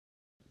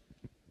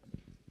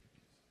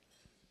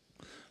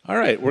All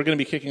right, we're going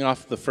to be kicking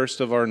off the first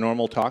of our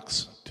normal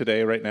talks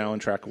today, right now in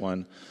track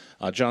one.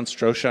 John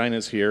Stroschein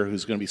is here,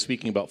 who's going to be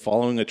speaking about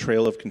following a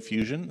trail of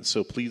confusion.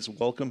 So please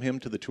welcome him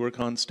to the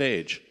ToorCon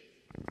stage.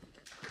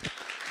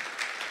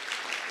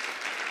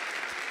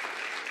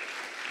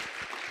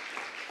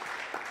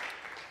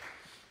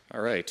 All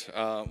right.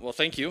 Well,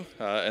 thank you.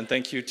 And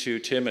thank you to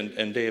Tim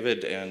and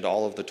David and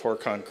all of the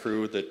ToorCon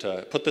crew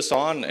that put this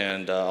on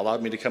and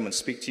allowed me to come and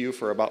speak to you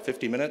for about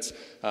 50 minutes.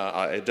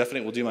 I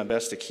definitely will do my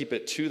best to keep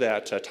it to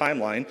that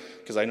timeline,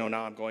 because I know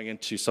now I'm going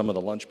into some of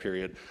the lunch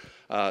period.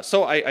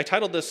 So I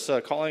titled this,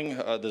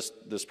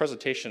 this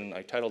presentation,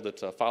 I titled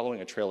it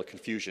Following a Trail of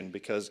Confusion,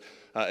 because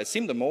it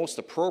seemed the most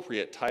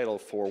appropriate title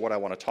for what I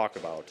want to talk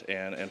about.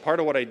 And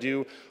part of what I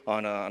do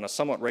on a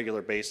somewhat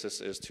regular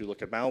basis is to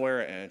look at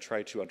malware and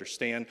try to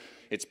understand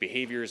its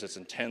behaviors, its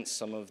intents,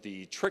 some of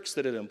the tricks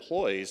that it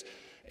employs.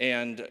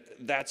 And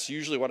that's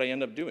usually what I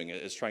end up doing,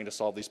 is trying to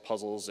solve these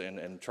puzzles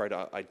and try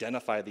to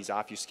identify these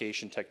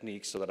obfuscation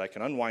techniques so that I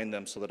can unwind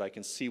them, so that I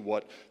can see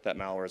what that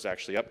malware is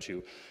actually up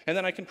to. And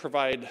then I can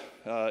provide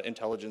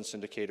intelligence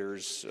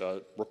indicators,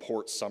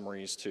 reports,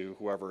 summaries to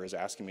whoever is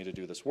asking me to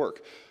do this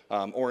work,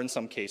 or in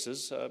some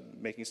cases,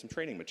 making some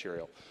training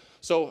material.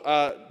 So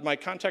my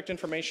contact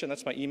information,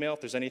 that's my email. If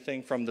there's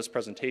anything from this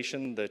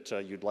presentation that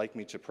you'd like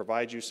me to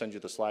provide you, send you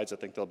the slides. I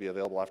think they'll be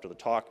available after the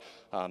talk.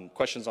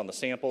 Questions on the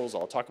samples.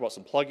 I'll talk about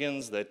some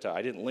plugins that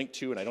I didn't link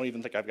to, and I don't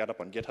even think I've got up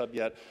on GitHub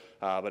yet.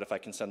 But if I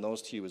can send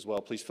those to you as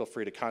well, please feel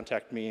free to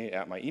contact me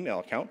at my email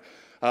account.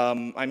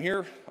 I'm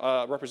here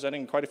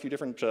representing quite a few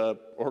different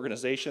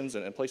organizations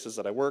and places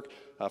that I work.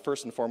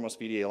 First and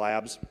foremost, VDA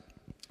Labs.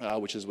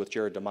 Which is with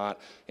Jared DeMott,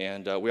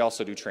 and we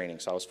also do training.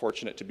 So I was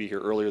fortunate to be here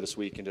earlier this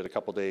week and did a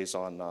couple days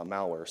on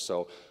malware.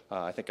 So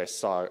I think I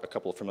saw a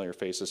couple of familiar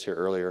faces here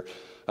earlier.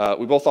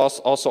 We both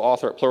also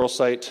author at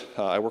Pluralsight.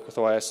 I work with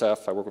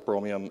OISF, I work with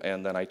Bromium,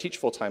 and then I teach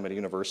full-time at a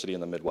university in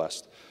the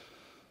Midwest.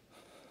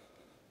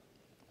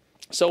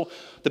 So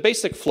the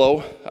basic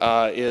flow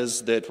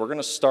is that we're going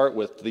to start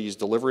with these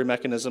delivery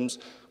mechanisms,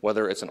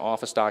 whether it's an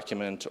Office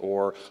document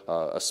or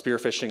a spear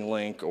phishing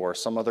link or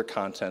some other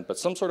content, but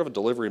some sort of a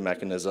delivery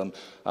mechanism.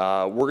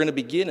 We're going to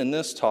begin in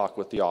this talk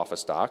with the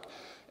Office doc,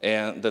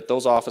 and that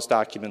those Office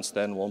documents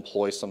then will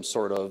employ some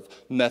sort of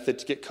method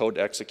to get code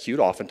to execute.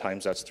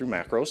 Oftentimes that's through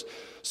macros.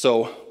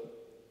 So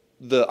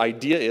the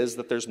idea is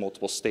that there's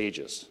multiple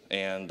stages,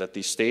 and that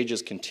these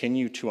stages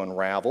continue to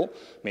unravel.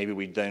 Maybe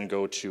we then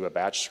go to a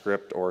batch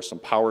script or some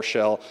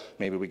PowerShell.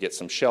 Maybe we get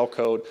some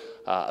shellcode.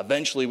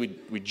 Eventually,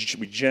 we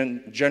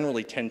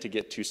generally tend to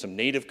get to some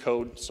native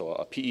code, so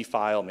a PE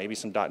file, maybe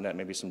some .NET,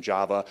 maybe some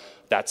Java.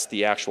 That's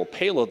the actual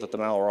payload that the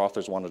malware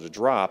authors wanted to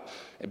drop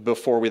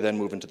before we then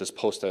move into this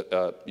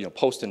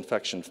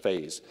post-infection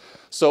phase.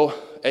 So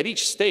at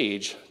each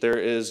stage, there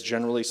is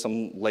generally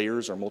some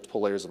layers or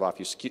multiple layers of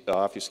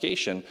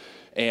obfuscation.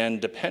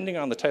 And depending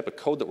on the type of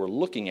code that we're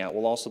looking at,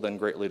 will also then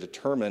greatly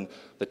determine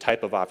the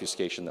type of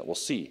obfuscation that we'll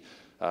see.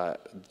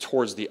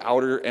 Towards the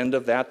outer end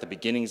of that, the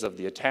beginnings of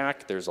the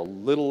attack, there's a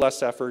little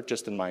less effort,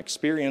 just in my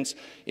experience,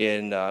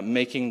 in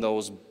making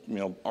those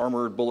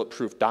armored,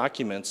 bulletproof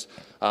documents.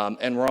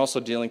 And we're also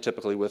dealing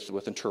typically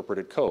with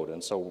interpreted code.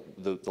 And so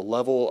the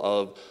level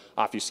of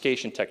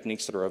obfuscation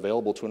techniques that are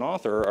available to an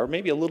author are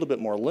maybe a little bit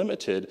more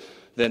limited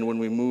than when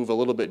we move a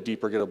little bit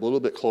deeper, get a little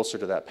bit closer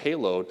to that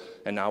payload,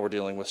 and now we're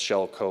dealing with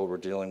shell code, we're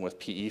dealing with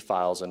PE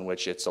files, in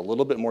which it's a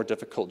little bit more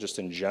difficult just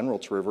in general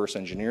to reverse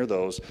engineer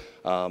those,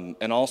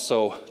 and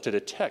also to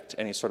detect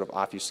any sort of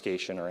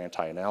obfuscation or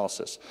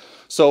anti-analysis.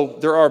 So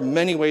there are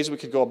many ways we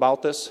could go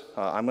about this.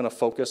 I'm going to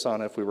focus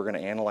on if we were going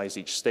to analyze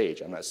each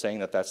stage. I'm not saying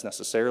that that's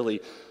necessarily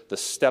the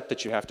step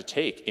that you have to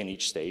take in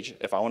each stage.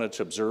 If I wanted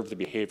to observe the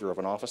behavior of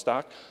an Office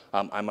doc,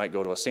 I might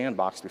go to a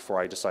sandbox before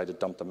I decide to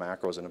dump the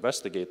macros and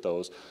investigate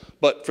those.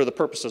 But for the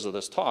purposes of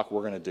this talk,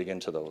 we're going to dig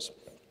into those.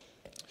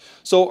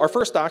 So our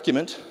first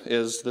document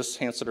is this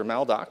Hanseater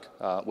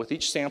maldoc. With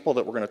each sample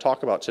that we're going to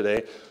talk about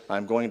today,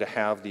 I'm going to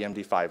have the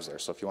MD5s there.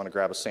 So if you want to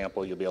grab a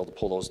sample, you'll be able to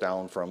pull those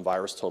down from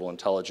Virus Total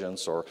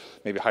Intelligence or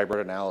maybe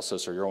Hybrid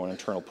Analysis or your own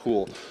internal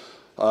pool,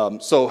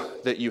 so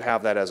that you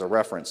have that as a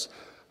reference.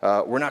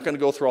 We're not going to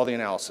go through all the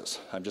analysis.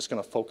 I'm just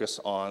going to focus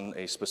on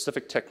a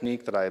specific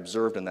technique that I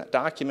observed in that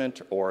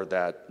document, or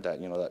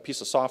that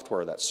piece of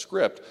software, that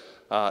script,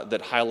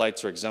 that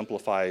highlights or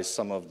exemplifies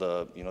some of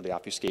the the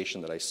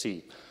obfuscation that I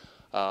see.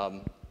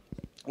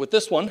 With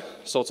this one,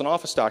 so it's an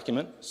Office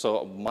document,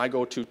 so my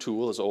go-to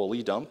tool is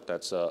OLE dump.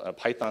 That's a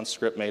Python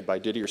script made by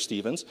Didier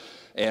Stevens.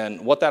 And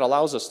what that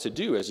allows us to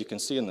do, as you can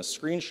see in the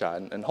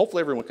screenshot, and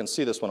hopefully everyone can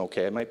see this one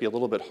okay, it might be a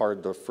little bit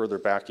hard the further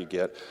back you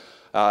get,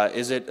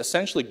 is it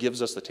essentially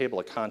gives us the table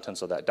of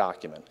contents of that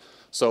document.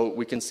 So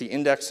we can see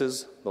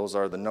indexes, those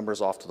are the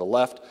numbers off to the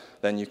left.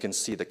 Then you can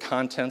see the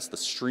contents, the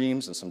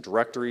streams, and some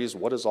directories,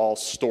 what is all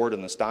stored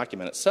in this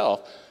document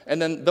itself.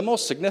 And then the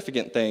most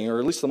significant thing, or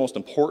at least the most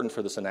important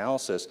for this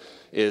analysis,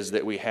 is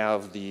that we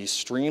have the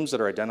streams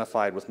that are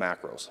identified with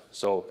macros.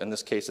 So in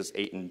this case, it's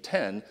 8 and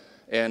 10.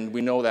 And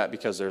we know that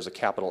because there's a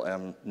capital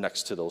M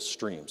next to those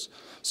streams.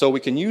 So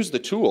we can use the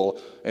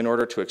tool in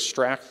order to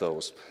extract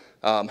those.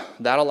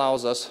 That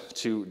allows us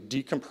to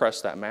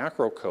decompress that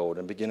macro code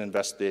and begin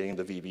investigating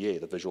the VBA,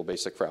 the Visual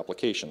Basic for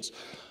Applications.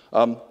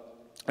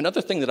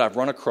 Another thing that I've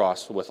run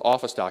across with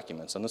Office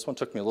documents, and this one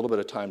took me a little bit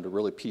of time to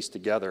really piece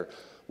together,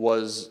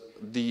 was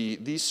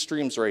these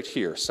streams right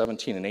here,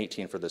 17 and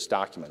 18 for this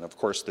document. Of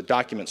course, the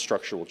document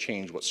structure will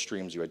change what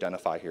streams you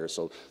identify here,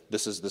 so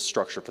this is the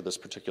structure for this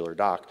particular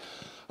doc.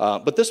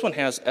 But this one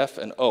has F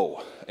and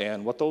O,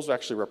 and what those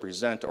actually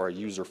represent are a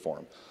user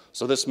form.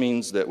 So this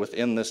means that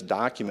within this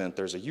document,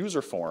 there's a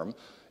user form,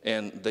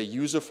 and the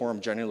user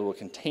form generally will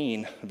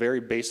contain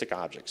very basic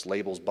objects,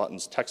 labels,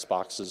 buttons, text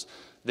boxes,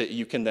 that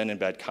you can then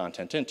embed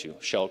content into,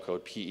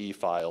 shellcode, PE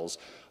files,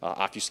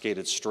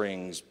 obfuscated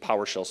strings,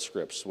 PowerShell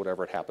scripts,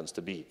 whatever it happens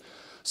to be.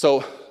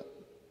 So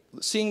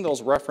seeing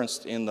those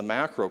referenced in the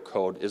macro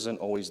code isn't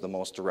always the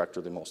most direct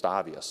or the most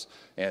obvious.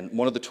 And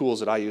one of the tools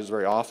that I use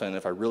very often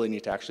if I really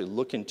need to actually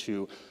look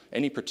into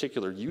any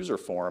particular user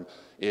form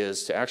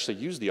is to actually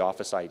use the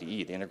Office IDE,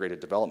 the Integrated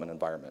Development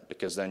Environment,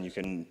 because then you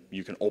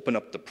can open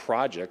up the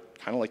project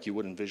kind of like you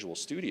would in Visual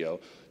Studio.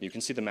 You can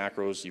see the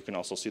macros, you can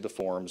also see the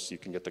forms, you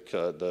can get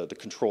the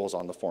controls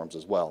on the forms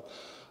as well.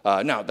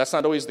 Now, that's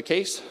not always the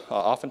case.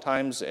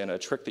 Oftentimes, and a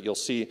trick that you'll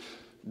see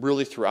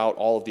really throughout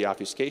all of the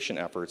obfuscation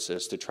efforts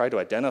is to try to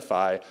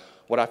identify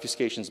what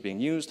obfuscation is being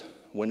used,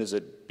 when is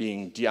it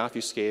being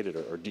deobfuscated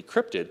or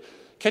decrypted,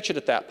 catch it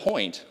at that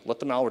point, let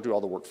the malware do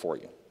all the work for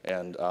you.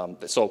 And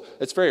so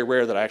it's very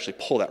rare that I actually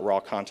pull that raw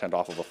content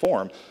off of a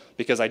form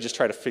because I just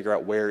try to figure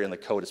out where in the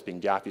code it's being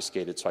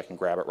deobfuscated so I can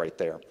grab it right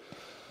there.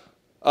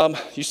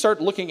 You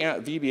start looking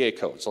at VBA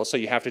code. So let's say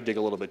you have to dig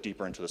a little bit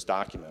deeper into this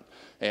document.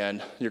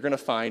 And you're going to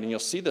find, and you'll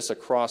see this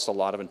across a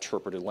lot of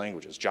interpreted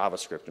languages,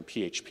 JavaScript and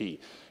PHP,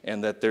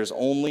 and that there's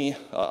only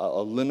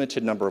a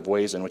limited number of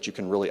ways in which you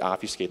can really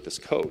obfuscate this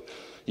code.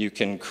 You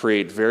can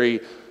create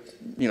very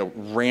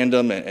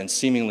random and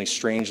seemingly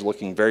strange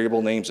looking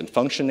variable names and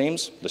function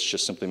names. This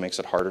just simply makes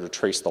it harder to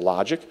trace the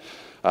logic.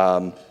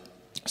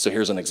 So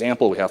here's an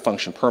example. We have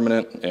function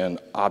permanent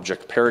and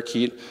object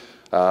parakeet.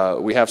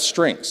 We have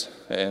strings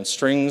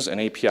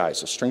and APIs.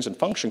 So strings and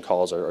function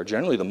calls are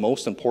generally the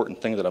most important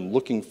thing that I'm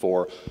looking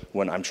for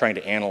when I'm trying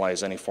to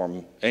analyze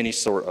any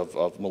sort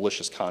of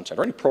malicious content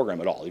or any program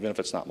at all, even if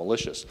it's not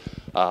malicious.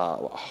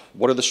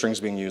 What are the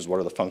strings being used? What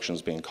are the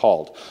functions being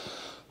called?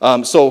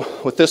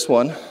 So with this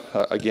one,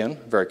 again,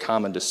 very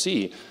common to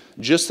see,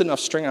 just enough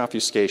string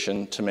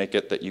obfuscation to make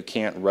it that you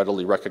can't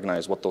readily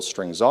recognize what those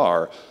strings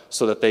are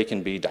so that they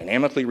can be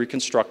dynamically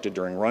reconstructed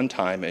during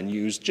runtime and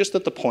used just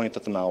at the point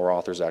that the malware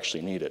authors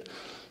actually need it.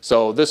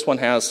 So this one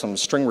has some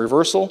string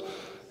reversal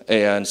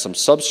and some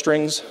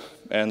substrings,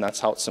 and that's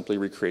how it's simply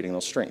recreating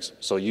those strings.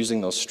 So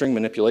using those string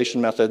manipulation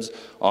methods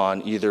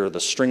on either the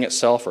string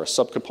itself or a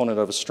subcomponent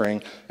of a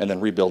string, and then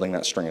rebuilding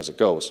that string as it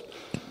goes.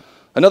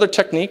 Another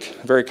technique,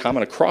 very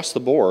common across the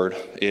board,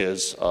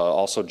 is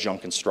also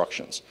junk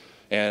instructions.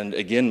 And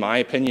again, my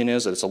opinion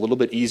is that it's a little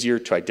bit easier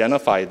to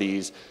identify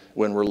these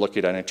when we're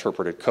looking at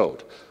interpreted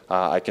code.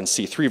 I can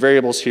see 3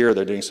 variables here.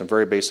 They're doing some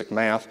very basic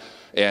math.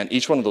 And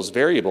each one of those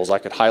variables I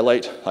could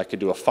highlight. I could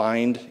do a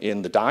find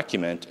in the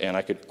document, and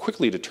I could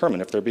quickly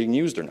determine if they're being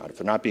used or not. If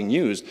they're not being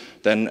used,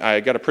 then I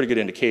got a pretty good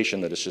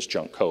indication that it's just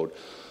junk code.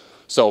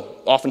 So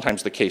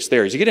oftentimes the case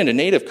there is you get into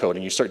native code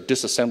and you start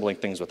disassembling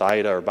things with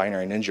IDA or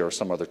Binary Ninja or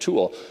some other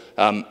tool.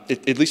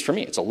 At least for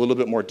me, it's a little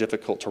bit more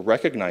difficult to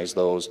recognize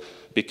those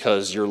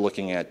because you're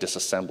looking at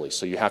disassembly.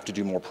 So you have to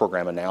do more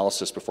program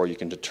analysis before you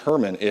can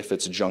determine if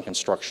it's a junk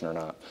instruction or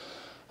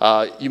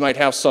not. You might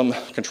have some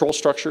control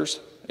structures,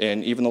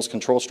 and even those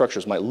control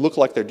structures might look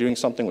like they're doing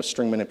something with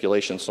string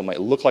manipulation, so it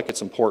might look like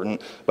it's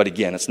important, but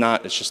again, it's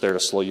not. It's just there to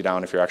slow you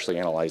down if you're actually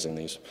analyzing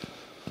these.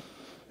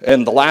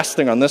 And the last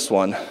thing on this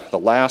one,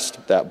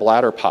 that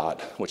bladder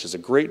pod, which is a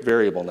great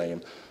variable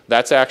name,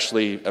 that's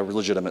actually a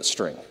legitimate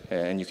string.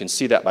 And you can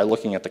see that by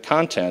looking at the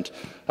content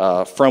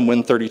from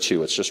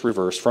Win32. It's just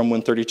reversed from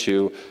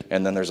Win32,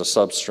 and then there's a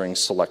substring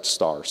select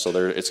star. So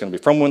it's going to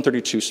be from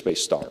Win32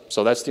 space star.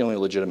 So that's the only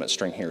legitimate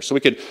string here. So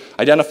we could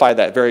identify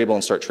that variable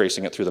and start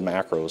tracing it through the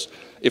macros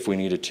if we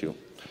needed to.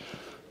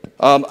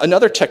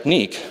 Another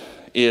technique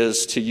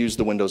is to use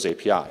the Windows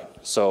API.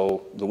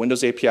 So the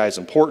Windows API is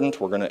important.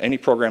 Any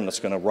program that's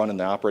going to run in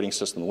the operating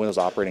system, the Windows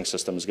operating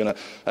system, is going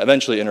to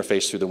eventually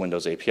interface through the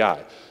Windows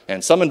API.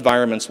 And some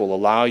environments will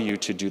allow you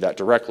to do that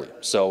directly.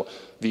 So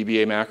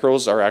VBA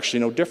macros are actually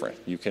no different.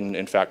 You can,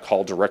 in fact,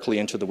 call directly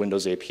into the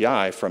Windows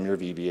API from your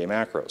VBA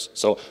macros.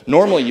 So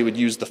normally you would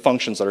use the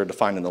functions that are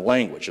defined in the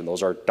language, and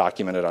those are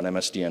documented on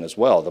MSDN as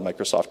well, the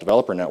Microsoft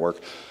Developer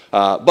Network.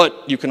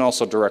 But you can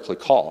also directly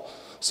call.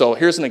 So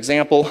here's an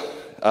example.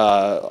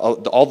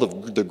 All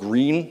the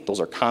green,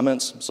 those are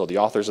comments. So the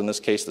authors in this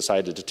case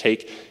decided to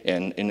take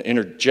and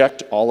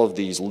interject all of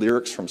these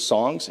lyrics from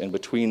songs in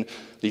between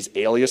these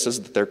aliases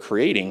that they're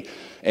creating.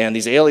 And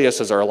these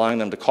aliases are allowing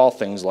them to call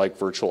things like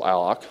virtual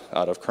alloc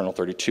out of kernel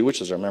 32, which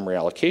is our memory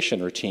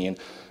allocation routine,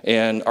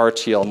 and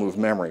RTL move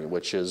memory,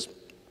 which is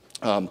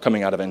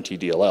coming out of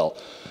NTDLL.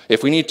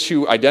 If we need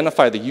to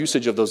identify the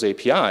usage of those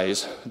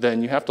APIs,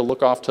 then you have to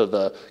look off to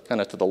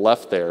the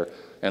left there.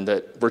 and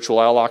that virtual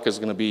alloc is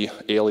going to be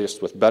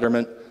aliased with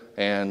betterment,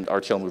 and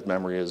RTL move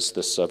memory is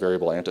this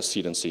variable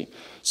antecedency.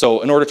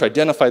 So in order to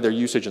identify their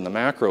usage in the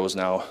macros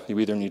now, you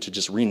either need to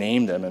just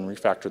rename them and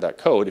refactor that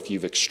code if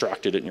you've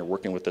extracted it and you're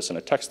working with this in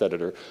a text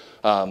editor,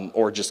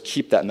 or just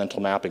keep that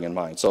mental mapping in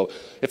mind. So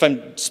if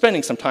I'm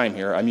spending some time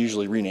here, I'm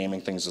usually renaming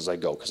things as I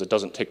go, because it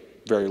doesn't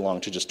take very long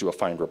to just do a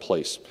find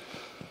replace.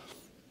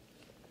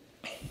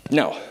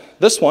 Now,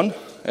 this one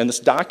and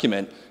this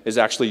document is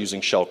actually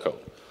using shellcode.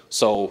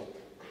 So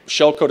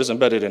shellcode is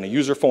embedded in a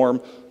user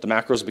form. The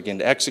macros begin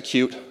to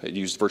execute. It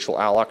used virtual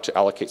alloc to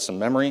allocate some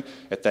memory.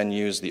 It then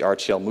used the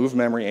RTL move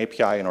memory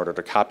API in order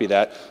to copy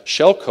that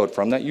shellcode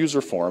from that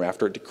user form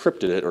after it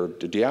decrypted it or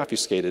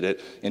deobfuscated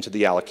it into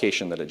the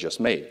allocation that it just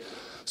made.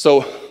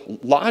 So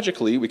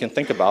logically, we can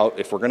think about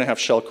if we're going to have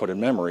shellcode in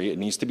memory, it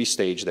needs to be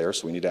staged there.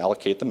 So we need to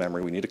allocate the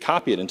memory. We need to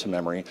copy it into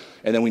memory,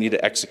 and then we need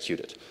to execute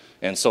it.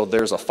 And so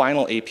there's a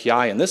final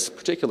API in this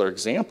particular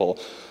example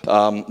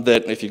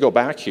that if you go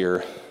back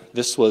here,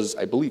 this was,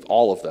 I believe,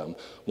 all of them.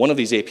 One of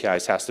these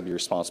APIs has to be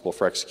responsible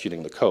for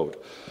executing the code.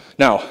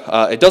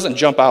 Now, it doesn't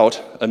jump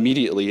out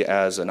immediately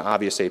as an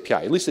obvious API.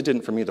 At least it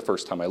didn't for me the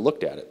first time I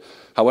looked at it.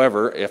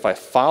 However, if I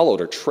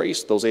followed or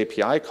traced those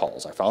API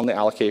calls, I found the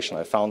allocation,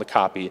 I found the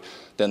copy,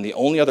 then the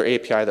only other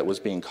API that was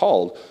being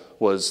called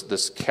was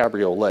this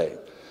cabriolet.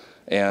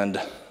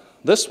 And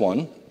this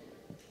one,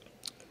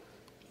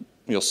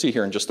 you'll see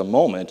here in just a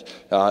moment,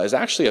 is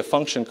actually a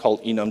function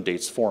called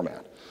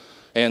enumDatesFormat.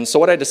 And so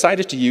what I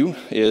decided to use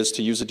is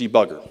to use a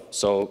debugger.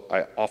 So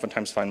I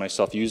oftentimes find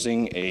myself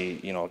using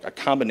a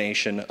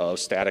combination of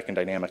static and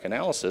dynamic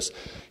analysis.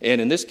 And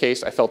in this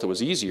case, I felt it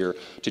was easier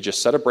to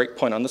just set a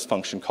breakpoint on this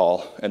function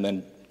call and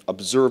then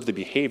observe the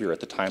behavior at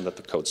the time that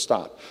the code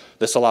stopped.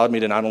 This allowed me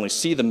to not only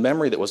see the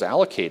memory that was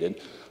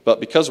allocated, but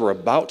because we're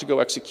about to go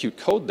execute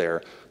code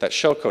there, that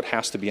shellcode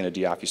has to be in a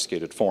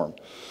deobfuscated form.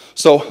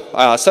 So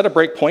set a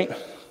breakpoint.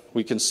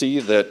 We can see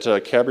that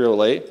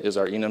cabriolet is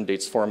our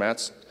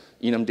enumDatesFormats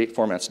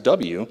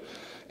W,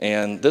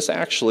 and this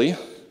actually,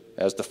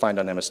 as defined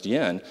on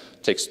MSDN,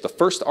 takes the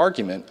first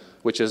argument,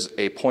 which is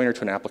a pointer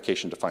to an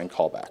application-defined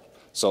callback.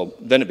 So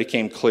then it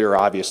became clear,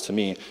 obvious to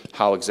me,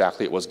 how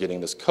exactly it was getting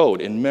this code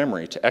in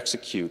memory to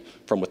execute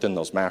from within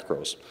those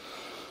macros.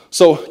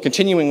 So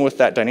continuing with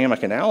that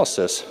dynamic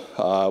analysis,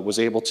 was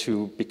able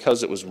to,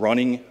 because it was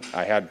running,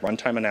 I had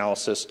runtime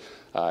analysis,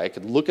 I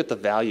could look at the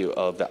value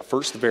of that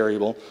first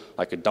variable.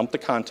 I could dump the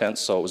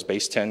contents, so it was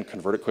base 10,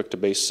 convert it quick to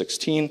base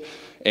 16,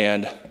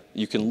 and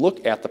you can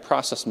look at the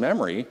process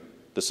memory.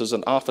 This is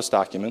an Office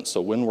document,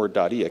 so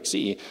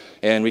winword.exe,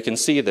 and we can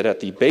see that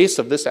at the base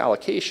of this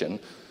allocation,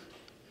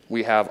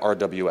 we have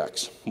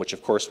RWX, which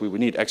of course we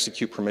would need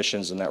execute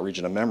permissions in that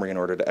region of memory in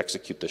order to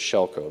execute this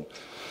shellcode.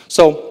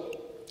 So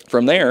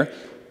from there,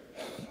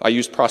 I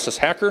used Process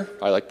Hacker.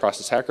 I like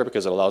Process Hacker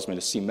because it allows me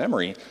to see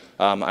memory.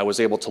 I was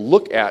able to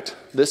look at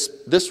this.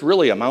 This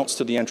really amounts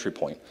to the entry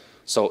point.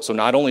 So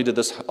not only did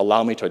this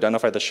allow me to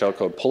identify the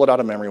shellcode, pull it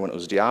out of memory when it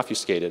was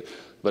deobfuscated,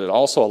 but it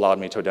also allowed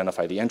me to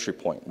identify the entry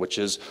point, which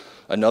is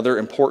another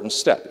important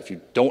step. If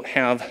you don't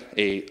have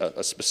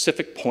a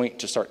specific point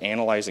to start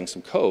analyzing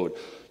some code,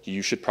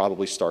 you should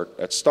probably start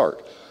at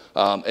start.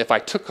 If I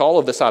took all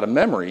of this out of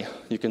memory,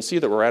 you can see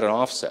that we're at an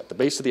offset. The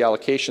base of the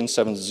allocation,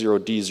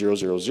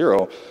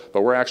 70D000,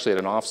 but we're actually at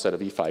an offset of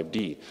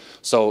E5D.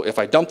 So if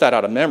I dump that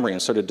out of memory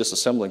and started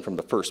disassembling from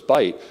the first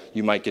byte,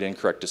 you might get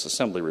incorrect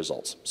disassembly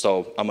results.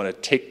 So I'm going to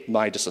take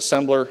my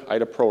disassembler,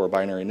 IDAPRO or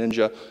Binary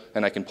Ninja,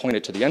 and I can point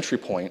it to the entry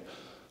point,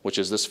 which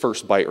is this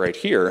first byte right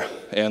here,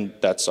 and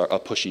that's a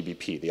push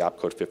EBP, the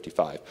opcode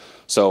 55.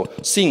 So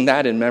seeing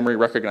that in memory,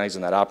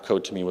 recognizing that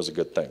opcode to me was a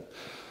good thing.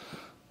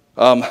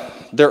 I'm going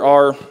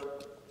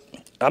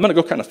to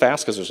go kind of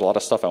fast because there's a lot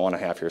of stuff I want to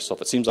have here, so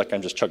if it seems like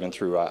I'm just chugging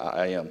through,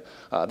 I am.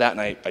 That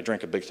night, I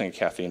drank a big thing of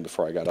caffeine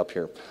before I got up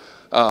here.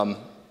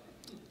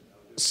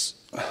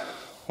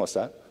 What's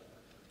that?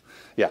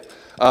 Yeah.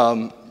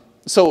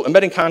 So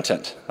embedding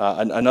content,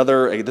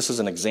 this is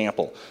an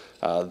example.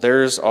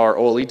 There's our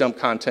OLE dump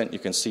content. You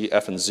can see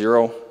F and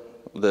 0.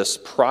 This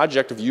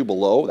project view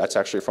below, that's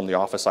actually from the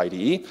Office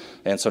IDE.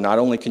 And so not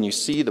only can you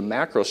see the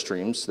macro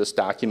streams, this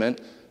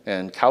document,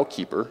 and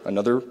Cowkeeper,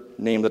 another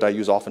name that I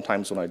use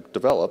oftentimes when I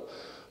develop,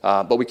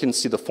 but we can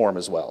see the form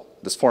as well.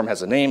 This form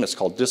has a name, it's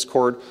called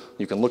Discord.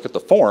 You can look at the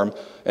form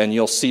and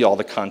you'll see all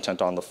the content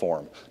on the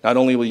form. Not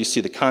only will you see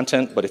the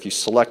content, but if you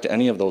select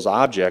any of those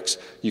objects,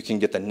 you can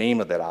get the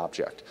name of that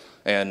object.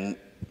 And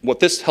what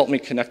this helped me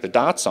connect the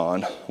dots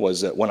on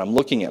was that when I'm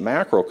looking at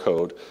macro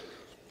code,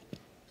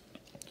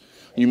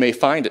 you may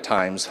find at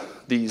times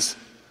these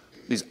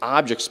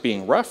objects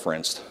being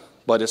referenced,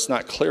 but it's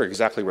not clear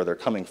exactly where they're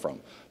coming from,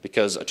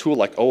 because a tool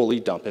like OLE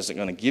dump isn't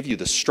going to give you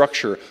the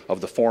structure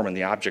of the form and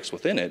the objects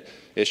within it.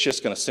 It's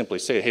just going to simply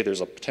say, hey,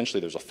 potentially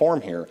there's a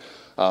form here.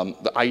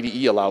 The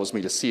IDE allows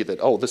me to see that,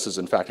 oh, this is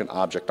in fact an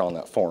object on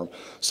that form.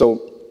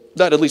 So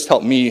that at least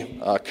helped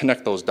me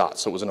connect those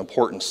dots. So it was an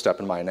important step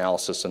in my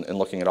analysis and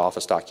looking at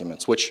Office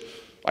documents, which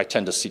I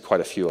tend to see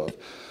quite a few of.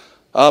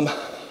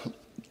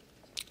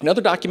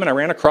 Another document I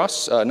ran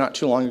across not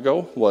too long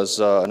ago was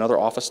another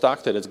Office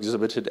doc that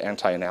exhibited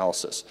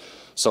anti-analysis.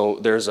 So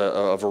there's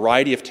a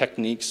variety of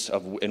techniques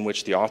in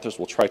which the authors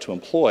will try to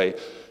employ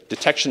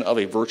detection of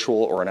a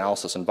virtual or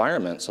analysis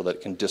environment so that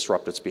it can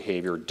disrupt its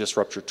behavior,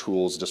 disrupt your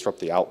tools, disrupt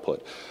the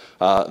output.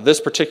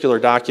 This particular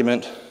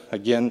document,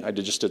 again, I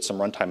just did some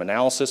runtime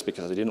analysis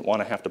because I didn't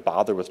want to have to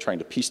bother with trying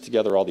to piece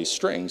together all these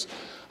strings.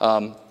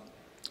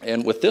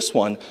 And with this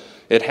one,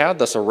 it had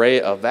this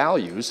array of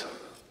values,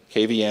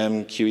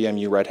 KVM,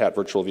 QEMU, Red Hat,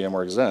 Virtual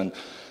VMware, Xen,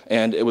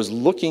 and it was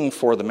looking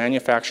for the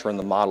manufacturer and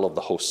the model of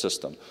the host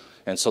system.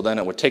 And so then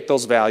it would take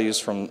those values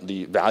from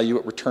the value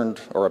it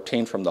returned or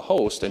obtained from the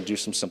host and do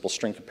some simple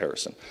string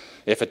comparison.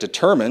 If it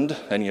determined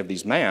any of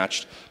these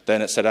matched,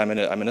 then it said I'm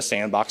in a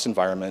sandbox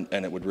environment,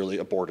 and it would really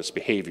abort its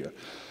behavior.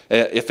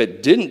 If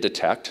it didn't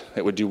detect,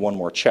 it would do one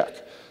more check.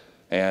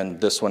 And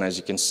this one, as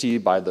you can see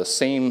by the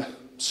same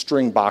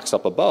string box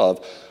up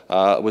above,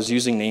 was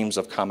using names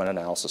of common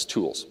analysis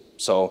tools.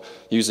 So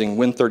using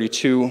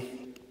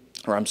Win32,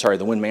 or I'm sorry,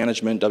 the Win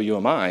Management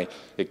WMI,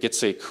 it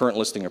gets a current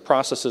listing of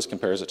processes,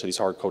 compares it to these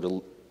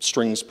hard-coded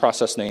strings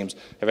process names.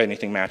 If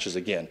anything matches,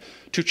 again,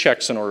 2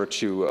 checks in order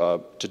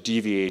to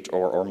deviate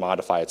or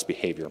modify its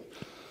behavior.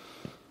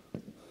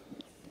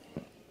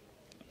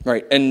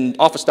 Right, and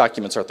Office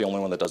documents aren't the only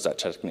one that does that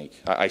technique.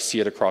 I see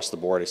it across the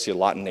board. I see a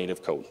lot in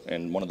native code.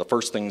 And one of the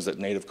first things that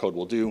native code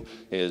will do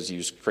is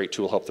use create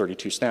tool help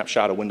 32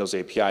 snapshot, a Windows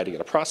API to get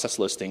a process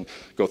listing,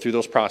 go through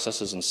those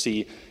processes and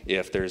see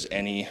if there's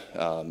any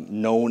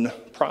known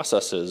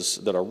processes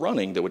that are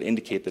running that would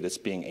indicate that it's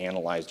being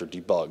analyzed or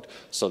debugged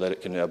so that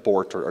it can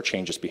abort or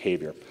change its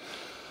behavior.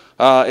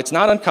 It's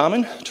not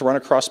uncommon to run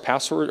across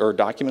password or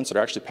documents that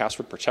are actually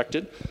password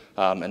protected.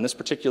 In this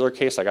particular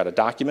case, I got a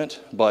document,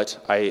 but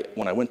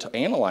when I went to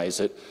analyze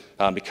it,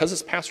 because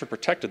it's password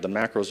protected, the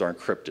macros are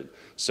encrypted.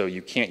 So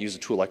you can't use a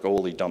tool like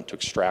OLEDump to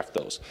extract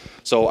those.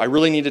 So I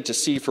really needed to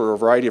see for a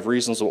variety of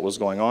reasons what was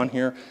going on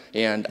here,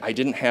 and I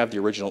didn't have the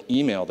original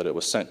email that it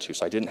was sent to,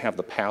 so I didn't have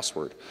the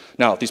password.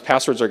 Now, if these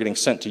passwords are getting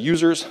sent to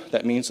users,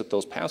 that means that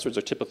those passwords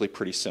are typically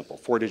pretty simple,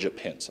 4-digit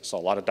pins. I saw a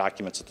lot of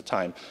documents at the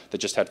time that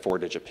just had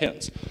 4-digit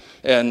pins.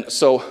 And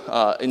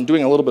so in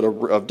doing a little bit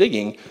of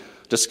digging,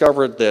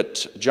 discovered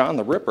that John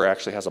the Ripper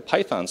actually has a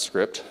Python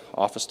script,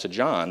 Office to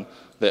John,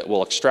 that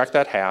will extract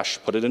that hash,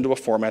 put it into a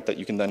format that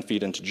you can then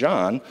feed into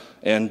John,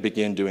 and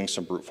begin doing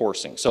some brute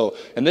forcing. So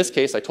in this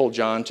case, I told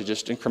John to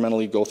just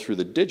incrementally go through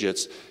the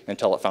digits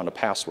until it found a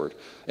password.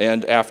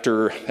 And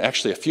after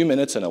actually a few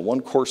minutes and a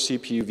 1-core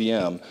CPU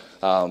VM,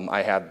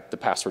 I had the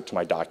password to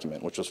my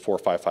document, which was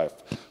 455.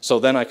 So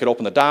then I could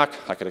open the doc,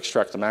 I could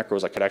extract the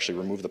macros, I could actually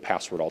remove the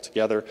password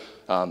altogether,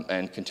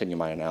 and continue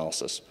my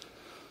analysis.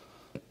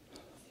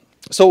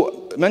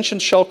 So I mentioned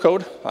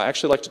shellcode. I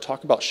actually like to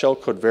talk about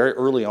shellcode very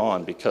early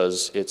on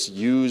because it's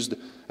used,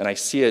 and I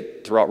see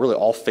it throughout really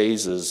all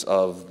phases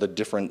of the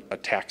different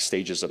attack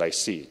stages that I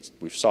see.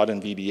 We've saw it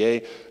in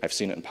VBA, I've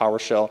seen it in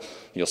PowerShell,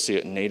 you'll see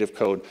it in native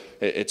code.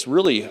 It's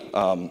really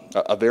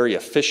a very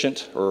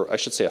efficient, or I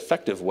should say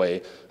effective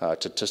way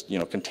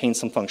to contain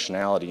some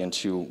functionality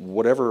into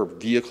whatever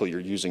vehicle you're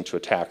using to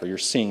attack or you're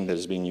seeing that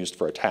is being used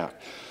for attack.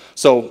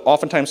 So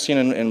oftentimes seen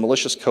in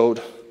malicious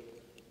code,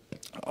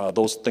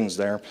 those things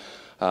there.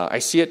 I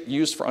see it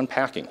used for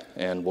unpacking,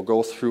 and we'll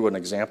go through an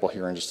example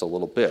here in just a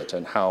little bit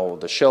and how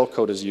the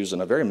shellcode is used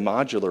in a very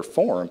modular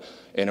form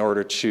in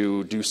order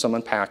to do some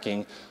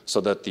unpacking so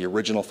that the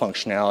original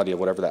functionality of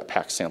whatever that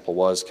pack sample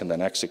was can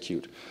then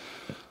execute.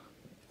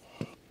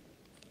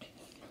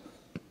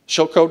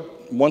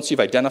 Shellcode, once you've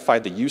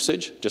identified the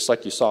usage, just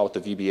like you saw with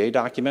the VBA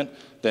document,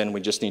 then we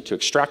just need to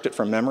extract it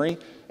from memory,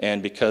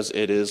 and because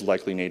it is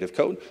likely native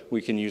code,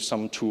 we can use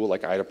some tool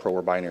like IDAPRO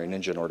or Binary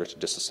Ninja in order to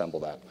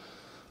disassemble that.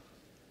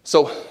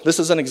 So this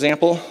is an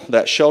example,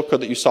 that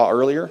shellcode that you saw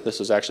earlier,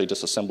 this is actually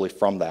disassembly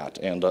from that.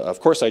 And of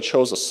course I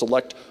chose a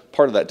select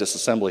part of that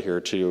disassembly here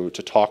to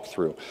talk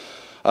through.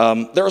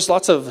 There's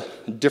lots of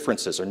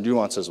differences or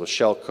nuances with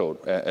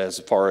shellcode as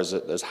far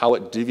as how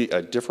it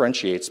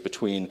differentiates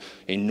between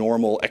a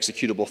normal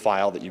executable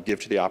file that you give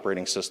to the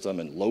operating system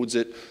and loads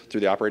it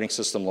through the operating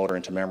system loader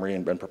into memory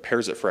and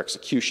prepares it for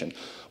execution.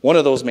 One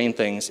of those main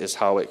things is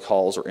how it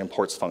calls or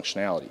imports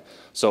functionality.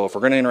 So if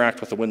we're going to interact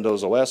with the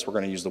Windows OS, we're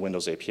going to use the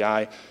Windows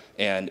API,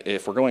 and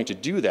if we're going to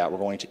do that, we're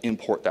going to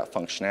import that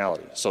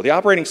functionality. So the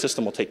operating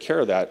system will take care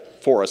of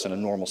that for us in a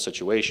normal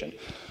situation.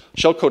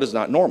 Shellcode is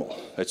not normal.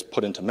 It's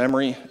put into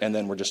memory, and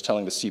then we're just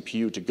telling the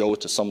CPU to go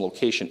to some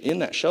location in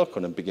that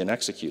shellcode and begin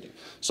executing.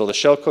 So the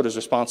shellcode is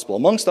responsible,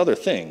 amongst other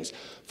things,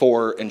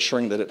 for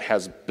ensuring that it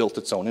has built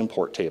its own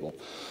import table.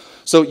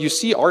 So you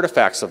see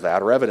artifacts of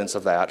that, or evidence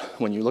of that,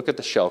 when you look at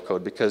the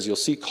shellcode, because you'll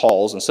see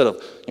calls, instead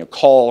of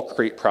call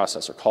create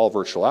process or call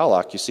virtual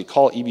alloc, you see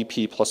call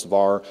EBP plus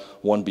var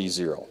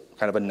 1B0,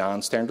 kind of a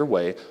non-standard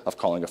way of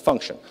calling a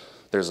function.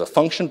 There's a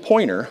function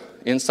pointer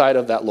inside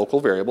of that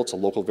local variable. It's a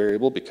local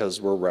variable because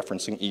we're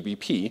referencing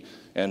EBP,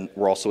 and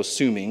we're also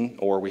assuming,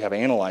 or we have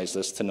analyzed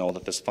this to know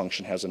that this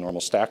function has a normal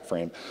stack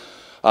frame.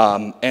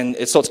 So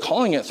it's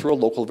calling it through a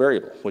local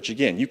variable, which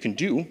again, you can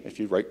do, if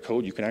you write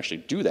code, you can actually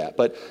do that,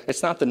 but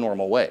it's not the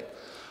normal way.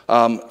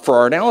 For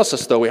our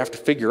analysis though, we have to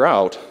figure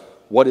out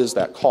what is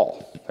that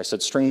call. I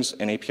said strings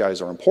and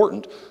APIs are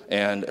important,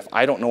 and if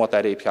I don't know what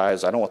that API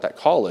is, I don't know what that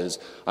call is,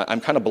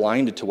 I'm kind of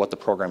blinded to what the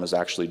program is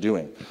actually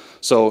doing.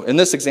 So in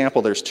this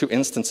example, there's 2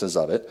 instances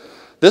of it.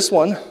 This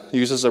one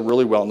uses a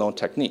really well-known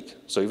technique.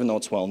 So even though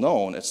it's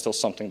well-known, it's still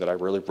something that I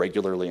really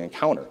regularly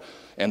encounter,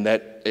 and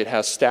that it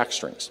has stack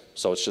strings.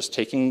 So it's just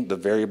taking the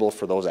variable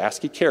for those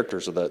ASCII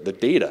characters, or the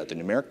data, the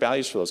numeric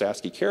values for those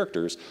ASCII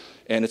characters,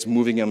 and it's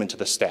moving them into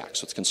the stack.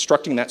 So it's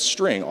constructing that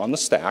string on the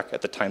stack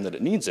at the time that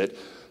it needs it,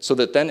 so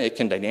that then it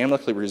can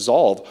dynamically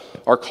resolve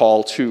our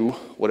call to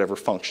whatever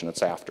function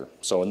it's after.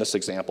 So in this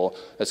example,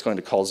 it's going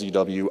to call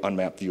ZW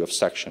unmapped view of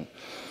section.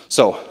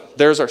 So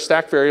there's our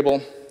stack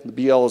variable. The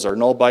BL is our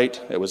null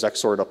byte. It was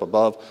XORed up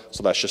above,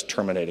 so that's just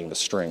terminating the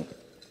string.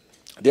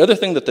 The other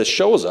thing that this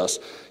shows us,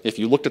 if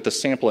you looked at the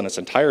sample in its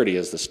entirety,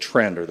 is this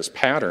trend or this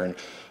pattern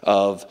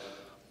of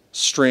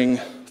string,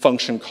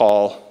 function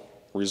call,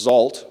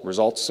 result.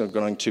 Results are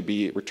going to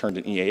be returned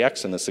in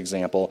EAX in this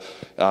example,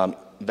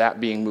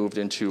 that being moved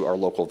into our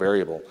local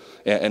variable.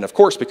 And of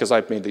course, because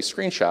I've made these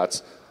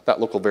screenshots, that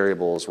local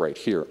variable is right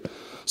here.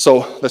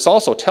 So this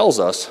also tells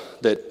us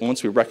that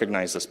once we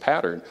recognize this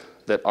pattern,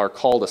 that our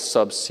call to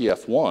sub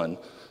CF1,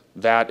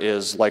 that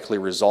is likely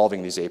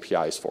resolving these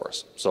APIs for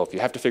us. So if you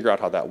have to figure out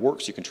how that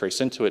works, you can trace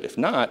into it. If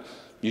not,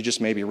 you just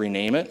maybe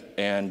rename it,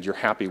 and you're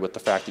happy with the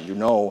fact that you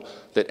know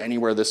that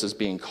anywhere this is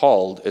being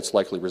called, it's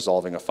likely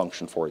resolving a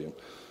function for you.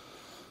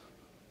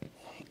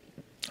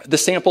 The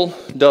sample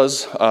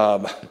does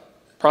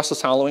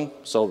process hollowing,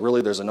 so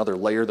really there's another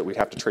layer that we'd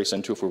have to trace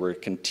into if we were to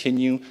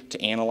continue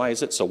to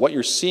analyze it. So what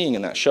you're seeing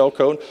in that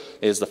shellcode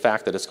is the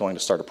fact that it's going to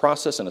start a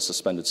process in a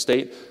suspended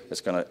state. It's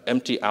going to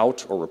empty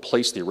out or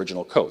replace the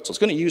original code. So it's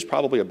going to use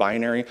probably a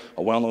binary,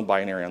 a well-known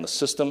binary on the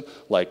system,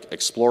 like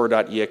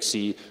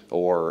explorer.exe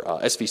or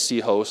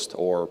SVC host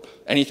or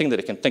anything that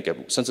it can think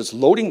of. Since it's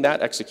loading that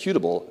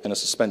executable in a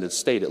suspended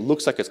state, it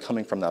looks like it's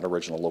coming from that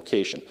original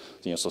location.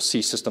 So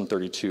C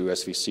system32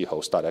 SVC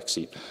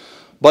host.exe.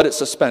 But it's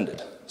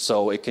suspended,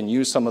 so it can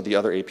use some of the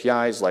other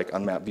APIs like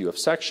unmapped view of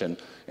section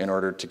in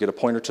order to get a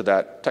pointer to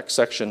that text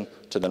section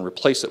to then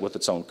replace it with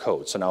its own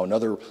code. So now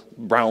another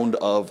round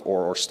of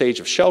or stage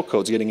of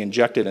shellcode is getting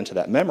injected into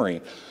that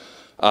memory.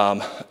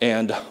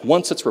 And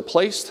once it's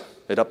replaced,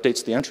 it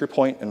updates the entry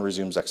point and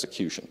resumes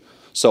execution.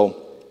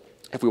 So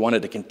if we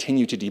wanted to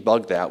continue to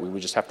debug that, we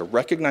would just have to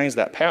recognize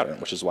that pattern,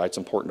 which is why it's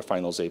important to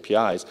find those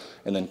APIs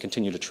and then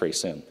continue to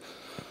trace in.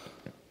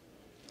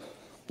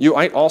 You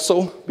might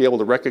also be able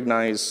to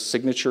recognize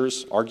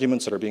signatures,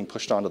 arguments that are being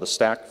pushed onto the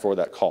stack for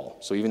that call.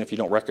 So even if you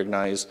don't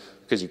recognize,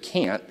 because you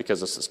can't, because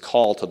this is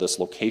call to this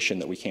location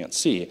that we can't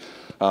see,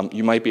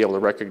 you might be able to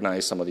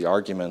recognize some of the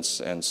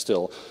arguments and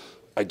still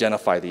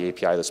identify the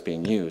API that's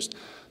being used.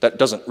 That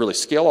doesn't really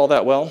scale all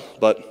that well,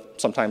 but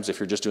sometimes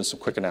if you're just doing some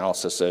quick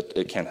analysis,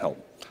 it can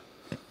help.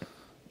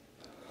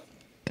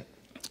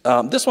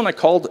 This one I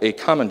called a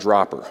common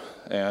dropper.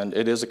 And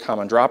it is a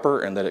common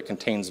dropper in that it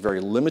contains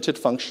very limited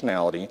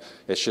functionality.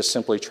 It's just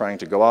simply trying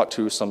to go out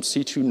to some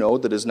C2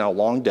 node that is now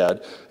long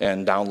dead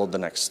and download the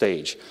next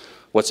stage.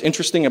 What's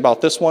interesting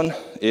about this one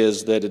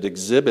is that it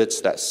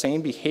exhibits that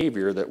same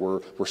behavior that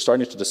we're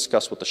starting to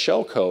discuss with the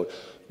shellcode,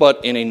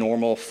 but in a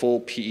normal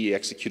full PE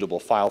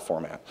executable file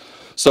format.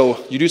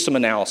 So you do some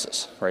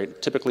analysis, right?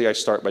 Typically I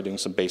start by doing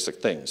some basic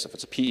things. If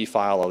it's a PE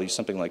file, I'll use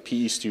something like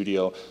PE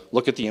Studio,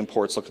 look at the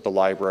imports, look at the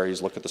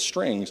libraries, look at the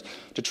strings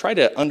to try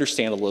to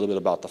understand a little bit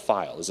about the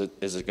file. Is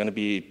it going to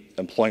be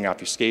employing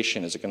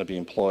obfuscation? Is it going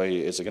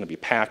to be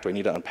packed? Do I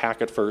need to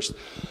unpack it first?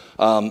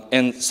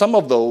 And some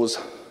of those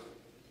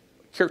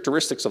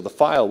characteristics of the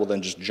file will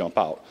then just jump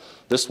out.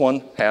 This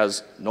one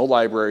has no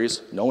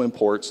libraries, no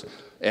imports,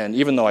 and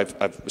even though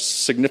I've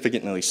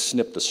significantly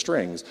snipped the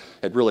strings,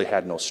 it really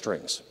had no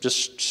strings,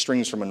 just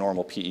strings from a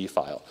normal PE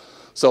file.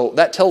 So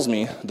that tells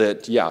me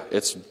that, yeah,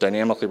 it's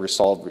dynamically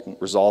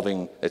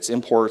resolving its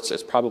imports.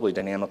 It's probably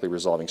dynamically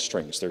resolving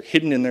strings. They're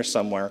hidden in there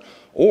somewhere,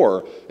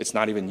 or it's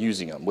not even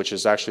using them, which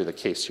is actually the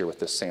case here with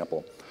this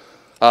sample.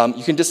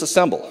 You can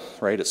disassemble,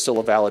 right? It's still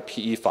a valid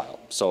PE file.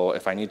 So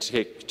if I need to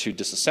take to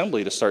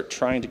disassembly to start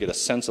trying to get a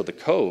sense of the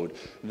code,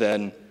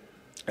 then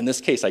in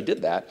this case I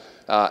did that,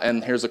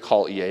 and here's a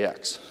call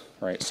EAX,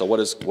 right? So what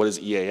is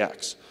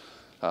EAX?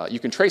 You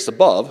can trace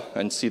above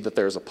and see that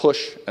there's a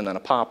push and then a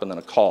pop and then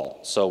a call.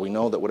 So we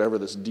know that whatever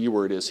this D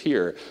word is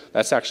here,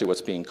 that's actually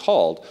what's being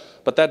called,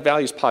 but that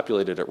value is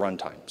populated at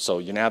runtime. So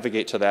you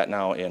navigate to that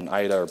now in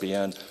IDA or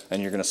BN,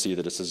 and you're going to see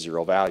that it's a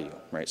 0 value,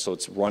 right? So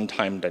it's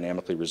runtime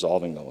dynamically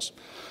resolving those.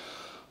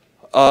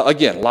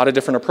 Again, a lot of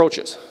different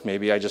approaches.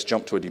 Maybe I just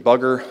jump to a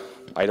debugger.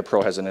 IDA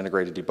Pro has an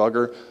integrated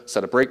debugger.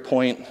 Set a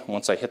breakpoint.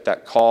 Once I hit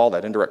that call,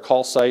 that indirect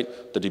call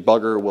site, the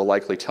debugger will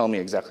likely tell me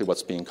exactly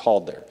what's being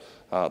called there.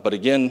 But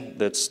again,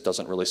 that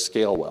doesn't really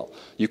scale well.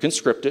 You can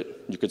script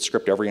it. You could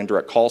script every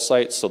indirect call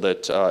site so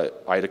that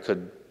IDA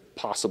could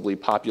possibly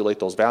populate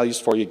those values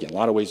for you. Again, a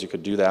lot of ways you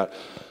could do that.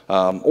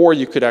 Or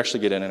you could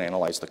actually get in and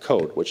analyze the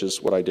code, which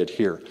is what I did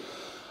here.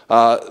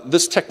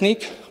 This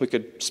technique, we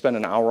could spend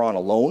an hour on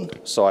alone,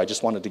 so I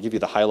just wanted to give you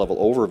the high-level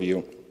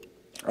overview,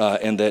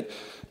 and that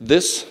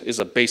this is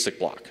a basic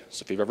block.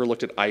 So if you've ever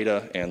looked at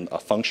IDA and a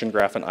function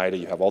graph in IDA,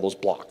 you have all those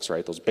blocks,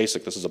 right? This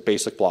is a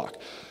basic block.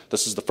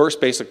 This is the first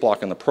basic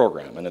block in the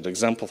program, and it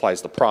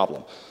exemplifies the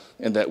problem,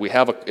 in that we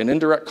have an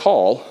indirect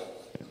call,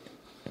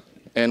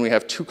 and we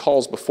have 2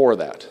 calls before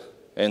that.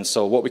 And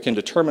so what we can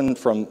determine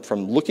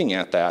from looking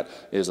at that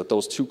is that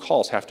those 2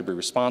 calls have to be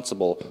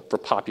responsible for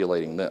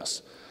populating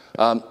this.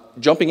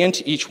 Jumping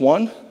into each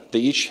one, they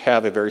each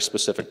have a very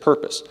specific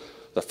purpose.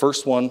 The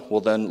first one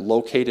will then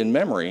locate in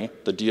memory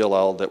the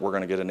DLL that we're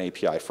going to get an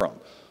API from.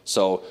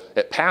 So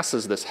it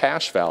passes this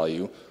hash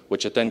value,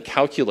 which it then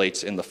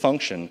calculates in the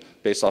function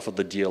based off of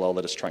the DLL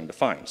that it's trying to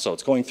find. So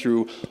it's going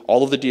through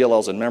all of the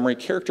DLLs in memory,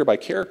 character by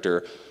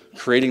character,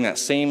 creating that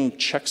same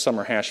checksum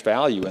or hash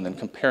value and then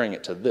comparing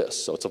it to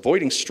this. So it's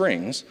avoiding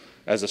strings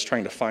as it's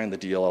trying to find the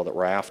DLL that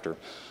we're after.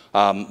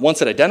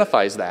 Once it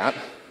identifies that,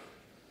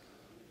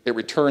 it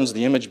returns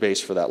the image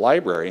base for that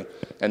library,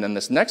 and then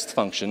this next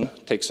function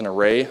takes an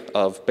array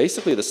of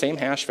basically the same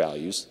hash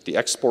values, the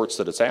exports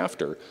that it's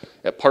after,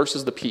 it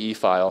parses the PE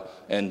file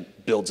and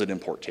builds an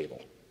import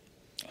table.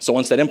 So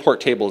once that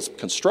import table is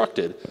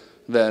constructed,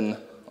 then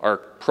our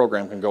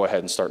program can go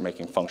ahead and start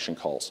making function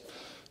calls.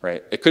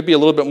 Right? It could be a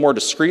little bit more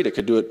discrete. It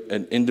could do it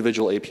an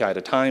individual API at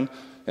a time.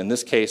 In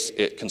this case,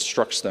 it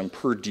constructs them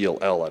per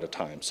DLL at a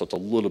time. So it's a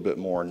little bit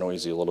more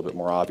noisy, a little bit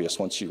more obvious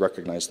once you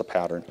recognize the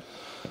pattern.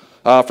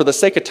 For the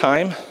sake of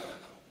time,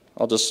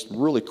 I'll just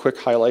really quick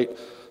highlight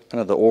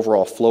kind of the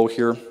overall flow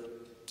here.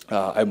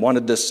 I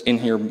wanted this in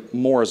here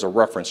more as a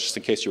reference, just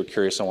in case you were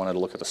curious. I wanted to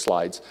look at the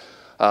slides.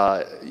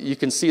 You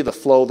can see the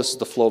flow. This is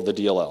the flow of the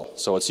DLL.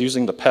 So it's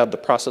using the PEB, the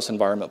process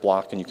environment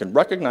block, and you can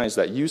recognize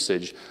that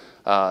usage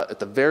at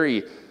the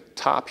very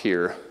top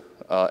here,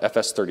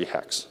 FS30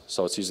 hex.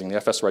 So it's using the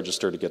FS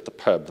register to get the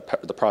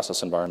PEB, the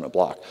process environment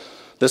block.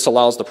 This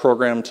allows the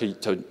program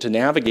to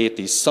navigate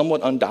these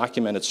somewhat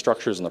undocumented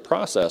structures in the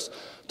process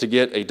to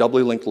get a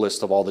doubly linked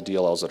list of all the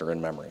DLLs that are in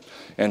memory.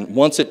 And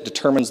once it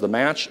determines the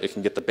match, it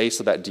can get the base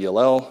of that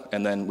DLL,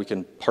 and then we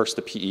can parse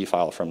the PE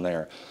file from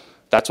there.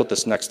 That's what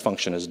this next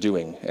function is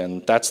doing,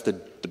 and that's the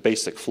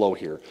basic flow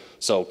here.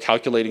 So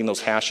calculating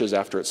those hashes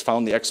after it's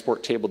found the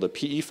export table, the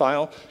PE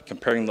file,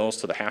 comparing those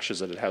to the hashes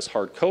that it has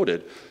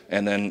hard-coded,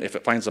 and then if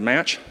it finds a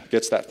match,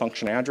 gets that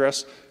function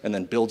address, and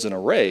then builds an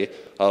array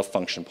of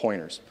function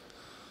pointers.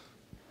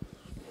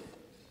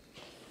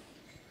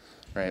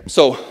 Right.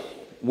 So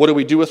what do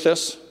we do with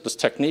this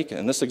technique?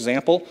 In this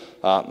example,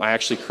 I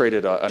actually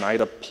created an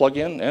IDA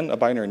plugin and a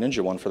Binary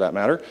Ninja one for that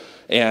matter,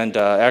 and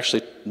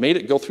actually made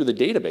it go through the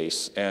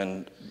database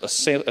and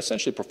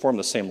essentially perform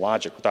the same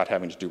logic without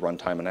having to do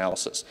runtime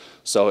analysis.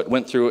 So it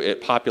went through,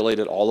 it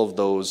populated all of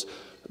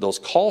those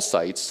call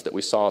sites that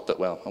we saw at the,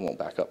 well, I won't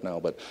back up now,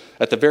 but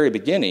at the very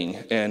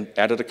beginning, and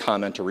added a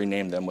comment to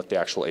rename them with the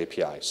actual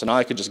API. So now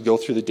I could just go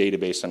through the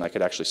database and I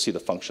could actually see the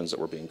functions that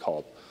were being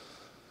called.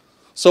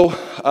 So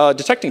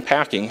detecting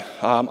packing,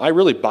 I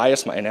really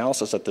bias my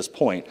analysis at this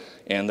point,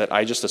 and that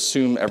I just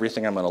assume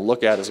everything I'm going to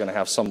look at is going to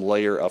have some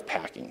layer of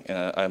packing,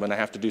 and I'm going to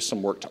have to do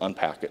some work to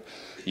unpack it.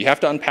 You have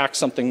to unpack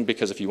something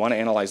because if you want to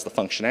analyze the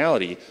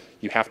functionality,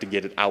 you have to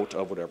get it out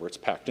of whatever it's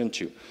packed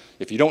into.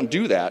 If you don't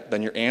do that,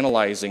 then you're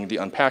analyzing the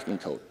unpacking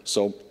code.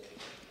 So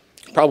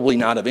probably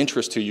not of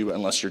interest to you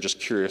unless you're just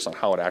curious on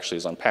how it actually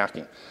is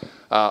unpacking.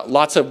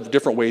 Lots of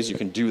different ways you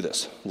can do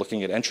this.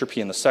 Looking at entropy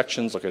in the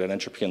sections, looking at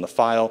entropy in the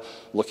file,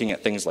 looking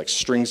at things like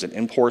strings and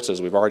imports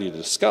as we've already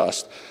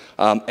discussed,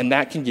 and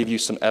that can give you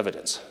some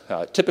evidence.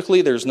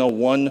 Typically there's no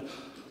one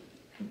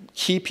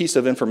key piece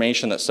of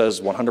information that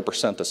says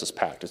 100% this is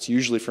packed. It's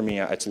usually for me,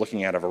 it's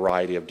looking at a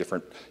variety of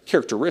different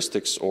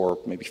characteristics or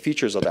maybe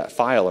features of that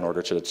file in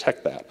order to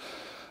detect that.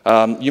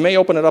 You may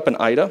open it up in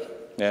IDA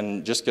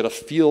and just get a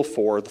feel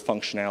for the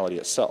functionality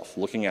itself,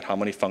 looking at how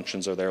many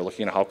functions are there,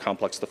 looking at how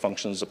complex the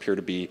functions appear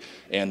to be,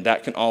 and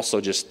that can also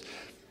just,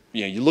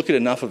 you know, you look at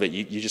enough of it,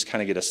 you just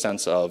kind of get a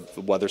sense of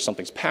whether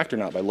something's packed or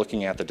not by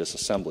looking at the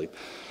disassembly.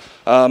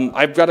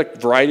 I've got a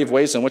variety of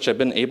ways in which I've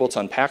been able to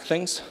unpack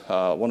things.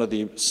 One of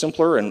the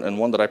simpler and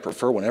one that I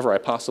prefer whenever I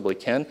possibly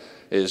can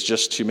is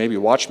just to maybe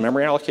watch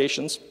memory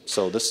allocations.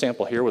 So this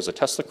sample here was a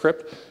Tesla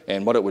crypt,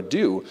 and what it would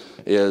do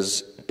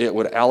is it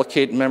would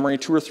allocate memory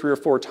 2 or 3 or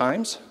 4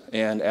 times,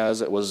 and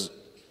as it was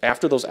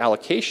after those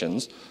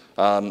allocations,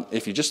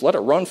 if you just let it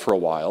run for a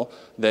while,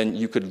 then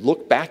you could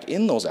look back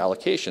in those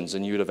allocations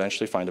and you'd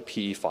eventually find a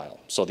PE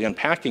file. So the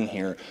unpacking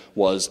here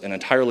was an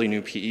entirely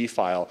new PE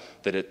file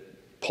that it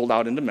pulled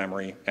out into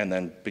memory and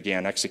then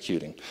began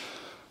executing.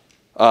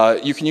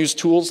 You can use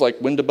tools like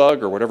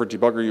WinDebug or whatever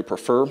debugger you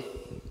prefer.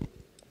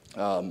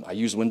 I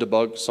use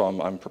WinDebug, so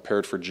I'm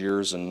prepared for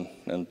jeers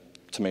and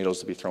tomatoes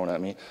to be thrown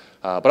at me.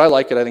 But I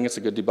like it. I think it's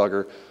a good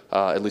debugger,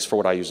 at least for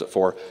what I use it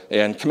for.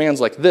 And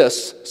commands like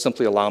this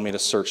simply allow me to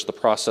search the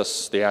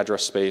process, the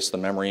address space, the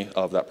memory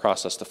of that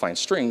process to find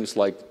strings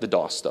like the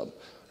DOS stub.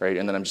 right?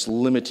 And then I'm just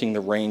limiting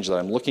the range that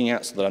I'm looking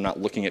at so that I'm not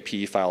looking at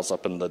PE files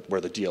up in where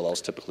the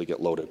DLLs typically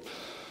get loaded.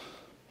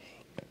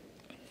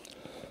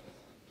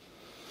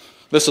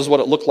 This is what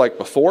it looked like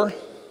before.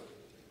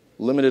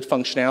 Limited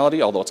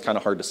functionality, although it's kind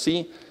of hard to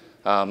see.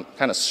 Kind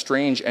of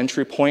strange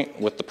entry point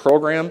with the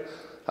program,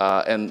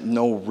 and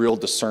no real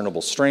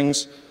discernible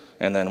strings.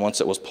 And then once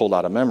it was pulled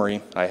out of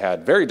memory, I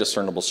had very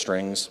discernible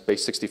strings,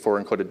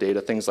 base64 encoded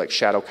data, things like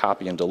shadow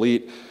copy and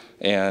delete,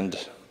 and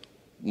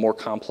more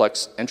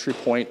complex entry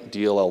point,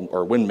 DLL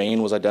or win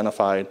main was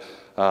identified,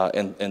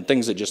 and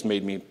things that just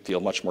made me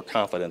feel much more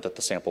confident that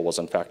the sample was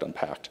in fact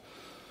unpacked.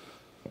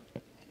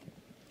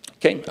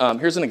 Okay,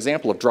 here's an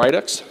example of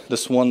Drydex.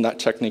 This one, that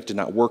technique did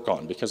not work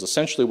on, because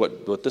essentially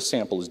what this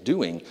sample is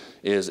doing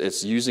is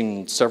it's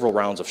using several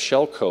rounds of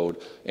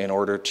shellcode in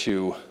order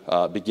to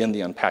begin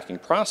the unpacking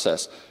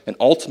process, and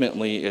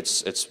ultimately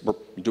it's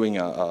doing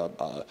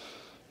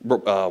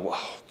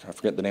I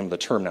forget the name of the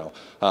term now,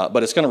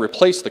 but it's going to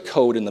replace the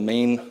code in the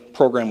main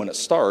program when it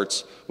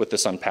starts with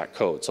this unpacked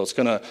code. So it's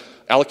going to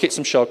allocate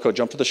some shellcode,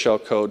 jump to the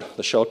shellcode.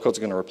 The shellcode is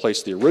going to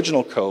replace the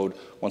original code.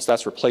 Once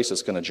that's replaced,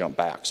 it's going to jump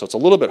back. So it's a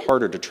little bit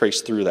harder to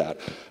trace through that.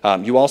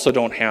 You also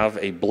don't have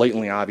a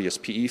blatantly obvious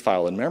PE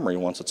file in memory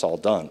once it's all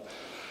done.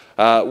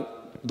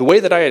 The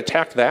way that I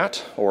attack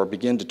that, or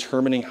begin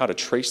determining how to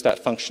trace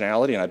that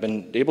functionality, and I've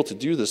been able to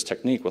do this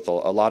technique with a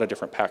lot of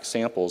different packed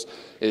samples,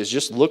 is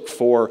just look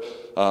for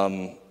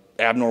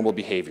abnormal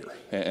behavior.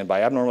 And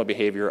by abnormal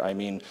behavior, I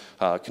mean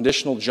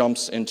conditional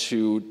jumps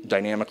into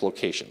dynamic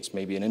locations,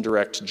 maybe an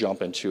indirect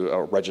jump into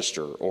a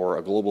register or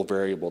a global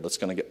variable that's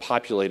going to get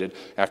populated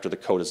after the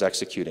code is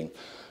executing.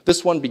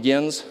 This one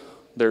begins,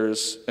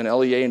 there's an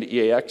LEA into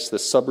EAX,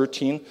 this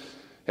subroutine.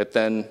 It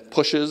then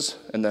pushes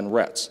and then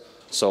rets.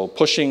 So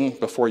pushing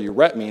before you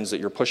ret means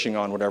that you're pushing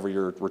on whatever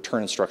your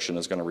return instruction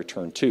is going to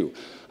return to.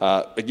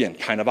 Again,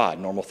 kind of odd.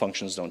 Normal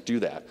functions don't do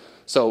that.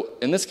 So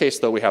in this case,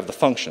 though, we have the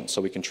function,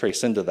 so we can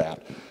trace into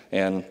that.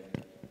 And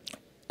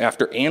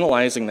after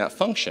analyzing that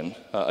function,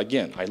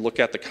 again, I look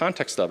at the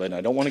context of it, and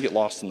I don't want to get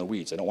lost in the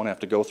weeds. I don't want to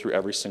have to go through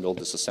every single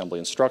disassembly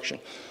instruction.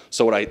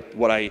 So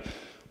what I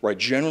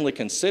generally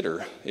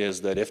consider is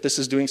that if this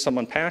is doing some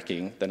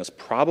unpacking, then it's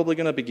probably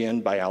going to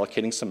begin by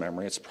allocating some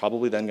memory. It's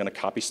probably then going to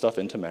copy stuff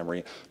into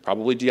memory,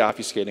 probably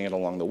deobfuscating it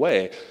along the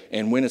way.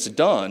 And when it's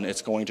done,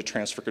 it's going to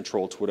transfer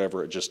control to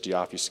whatever it just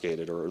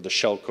deobfuscated or the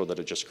shellcode that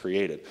it just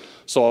created.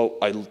 So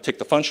I take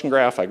the function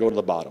graph, I go to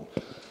the bottom.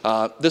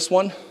 This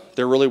one,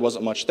 there really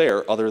wasn't much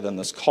there other than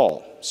this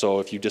call. So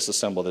if you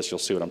disassemble this, you'll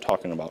see what I'm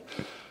talking about.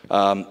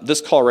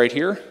 This call right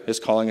here is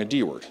calling a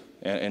D word.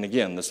 And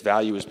again, this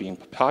value is being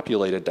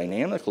populated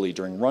dynamically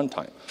during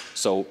runtime.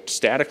 So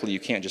statically, you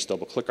can't just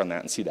double click on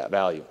that and see that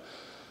value.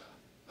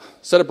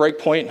 Set a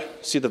breakpoint,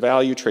 see the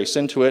value, trace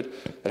into it.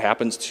 It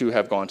happens to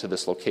have gone to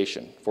this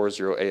location,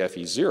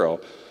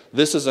 40AFE0.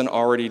 This is an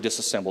already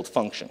disassembled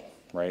function,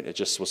 right? It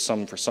just was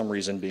for some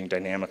reason being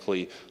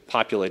dynamically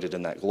populated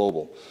in that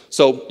global.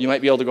 So you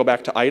might be able to go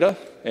back to IDA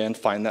and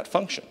find that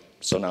function.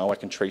 So now I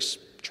can trace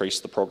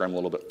the program a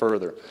little bit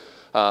further.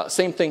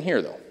 Same thing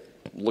here, though.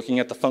 Looking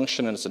at the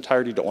function in its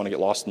entirety, don't want to get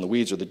lost in the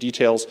weeds or the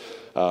details.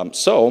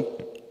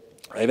 So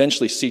I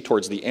eventually see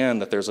towards the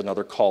end that there's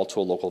another call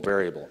to a local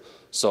variable.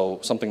 So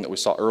something that we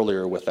saw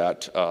earlier with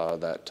that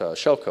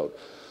shellcode.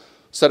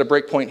 Set a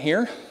breakpoint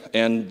here,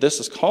 and this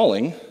is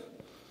calling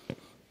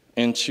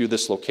into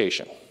this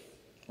location.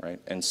 Right?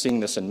 And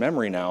seeing this in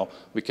memory now,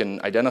 we can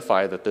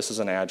identify that this is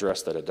an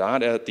address that is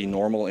not at the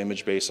normal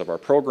image base of our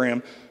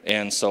program,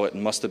 and so it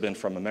must have been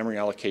from a memory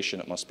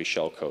allocation, it must be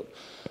shellcode.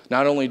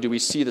 Not only do we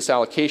see this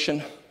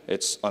allocation,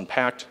 it's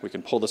unpacked, we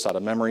can pull this out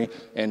of memory,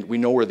 and we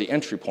know where the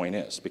entry point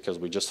is because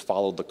we just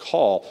followed the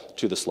call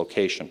to this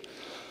location.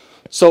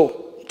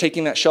 So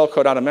taking that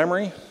shellcode out of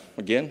memory,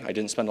 again, I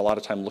didn't spend a lot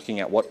of time looking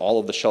at what all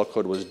of the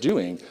shellcode was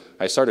doing.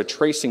 I started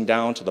tracing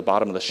down to the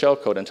bottom of the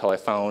shellcode until I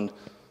found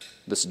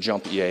this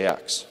jump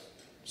EAX.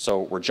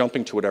 So we're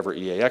jumping to whatever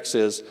EAX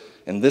is.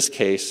 In this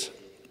case,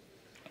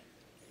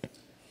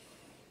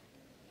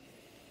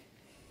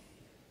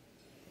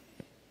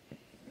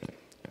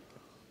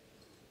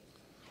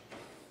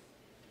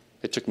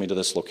 it took me to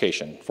this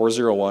location,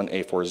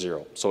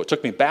 401A40. So it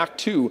took me back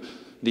to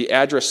the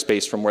address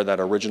space from where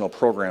that original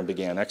program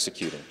began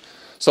executing.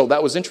 So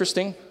that was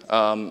interesting.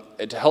 To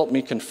help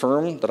me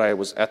confirm that I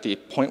was at the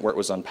point where it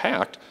was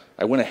unpacked,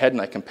 I went ahead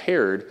and I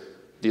compared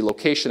the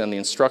location and the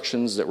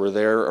instructions that were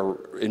there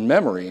in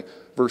memory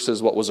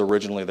versus what was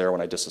originally there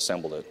when I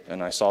disassembled it.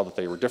 And I saw that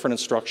they were different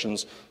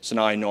instructions, so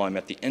now I know I'm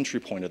at the entry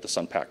point of this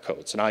unpacked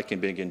code. So now I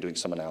can begin doing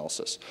some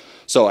analysis.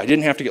 So I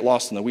didn't have to get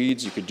lost in the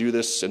weeds. You could do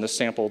this in this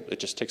sample. It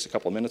just takes a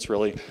couple of minutes,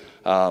 really.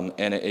 And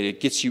it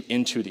gets you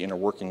into the inner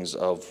workings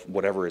of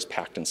whatever is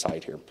packed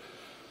inside here.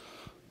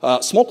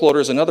 Smoke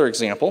loader is another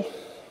example.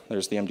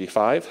 There's the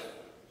MD5.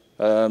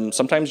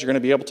 Sometimes you're going to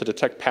be able to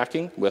detect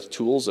packing with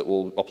tools that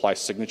will apply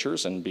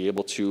signatures and be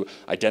able to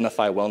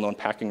identify well-known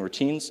packing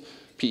routines.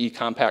 PE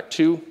Compact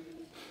 2.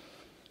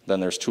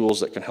 Then there's tools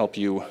that can help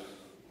you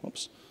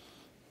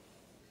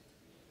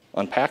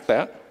unpack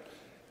that,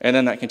 and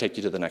then that can take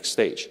you to the next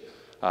stage.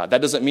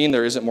 That doesn't mean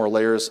there isn't more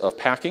layers of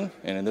packing,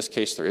 and in this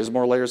case there is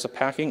more layers of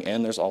packing,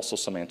 and there's also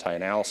some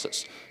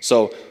anti-analysis.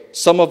 So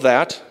some of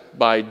that,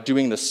 by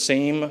doing the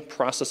same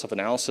process of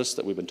analysis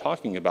that we've been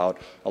talking about,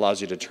 allows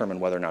you to determine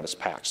whether or not it's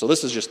packed. So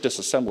this is just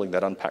disassembling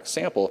that unpacked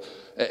sample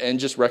and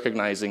just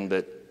recognizing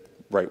that,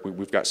 right,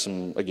 we've got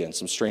some, again,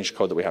 some strange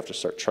code that we have to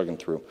start chugging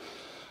through.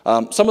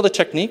 Some of the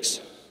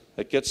techniques,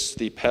 it gets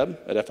the PEB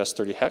at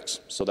FS30 hex,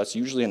 so that's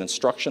usually an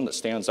instruction that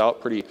stands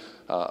out pretty,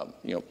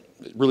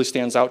 it really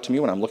stands out to me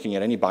when I'm looking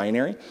at any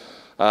binary.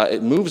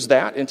 It moves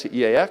that into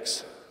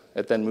EAX.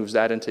 It then moves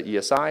that into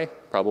ESI,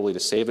 probably to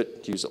save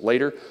it, to use it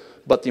later.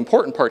 But the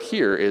important part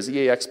here is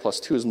EAX plus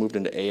 2 is moved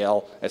into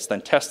AL. It's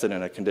then tested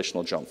and a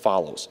conditional jump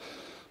follows.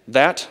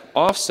 That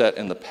offset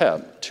in the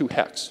PEB, 2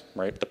 hex,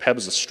 right? The PEB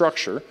is a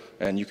structure,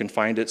 and you can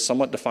find it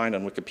somewhat defined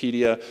on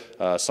Wikipedia,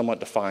 somewhat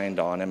defined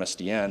on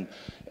MSDN.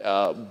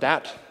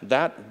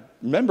 That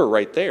member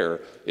right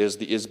there is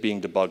the is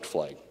being debugged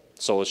flag.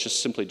 So it's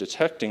just simply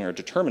detecting or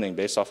determining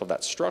based off of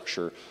that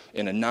structure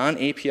in a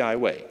non-API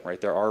way, right?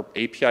 There are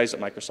APIs that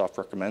Microsoft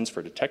recommends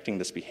for detecting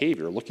this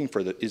behavior, looking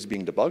for the is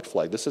being debugged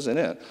flag. This isn't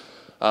it.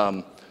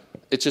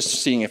 It's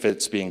just seeing if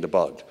it's being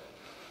debugged.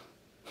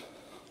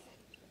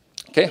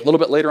 Okay, a little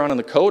bit later on in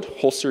the code,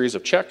 whole series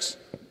of checks.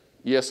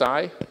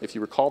 ESI, if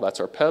you recall, that's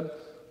our PEB.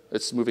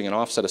 It's moving an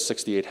offset of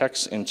 68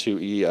 hex into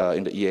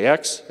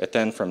EAX. It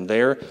then from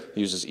there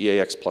uses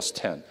EAX plus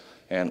 10.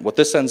 And what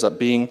this ends up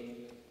being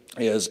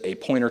is a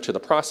pointer to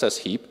the process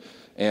heap,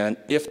 and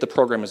if the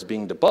program is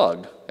being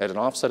debugged at an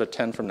offset of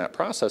 10 from that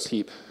process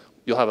heap,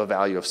 you'll have a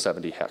value of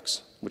 70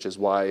 hex, which is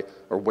why,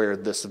 or where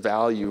this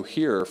value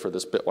here for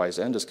this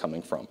bitwise end is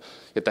coming from.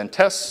 It then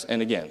tests,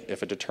 and again,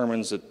 if it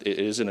determines that it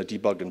is in a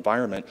debugged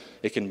environment,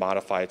 it can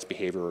modify its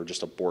behavior or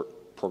just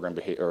abort program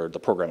behavior, or the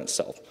program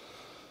itself.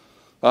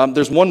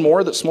 There's one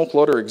more that smoke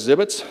loader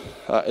exhibits,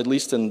 at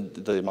least in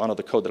the amount of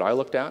the code that I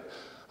looked at.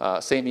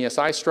 Same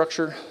ESI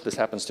structure. This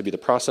happens to be the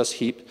process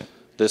heap.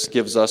 This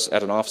gives us,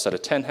 at an offset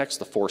of 10 hex,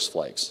 the force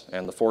flags.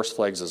 And the force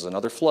flags is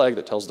another flag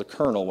that tells the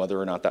kernel whether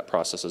or not that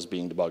process is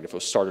being debugged, if it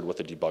was started with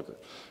a debugger.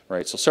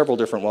 Right? So several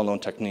different well-known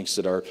techniques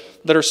that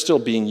are still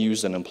being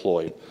used and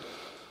employed.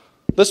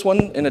 This one,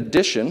 in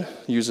addition,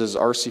 uses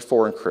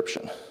RC4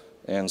 encryption.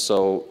 And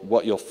so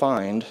what you'll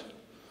find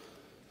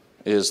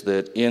is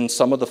that in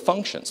some of the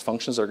functions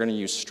that are going to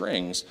use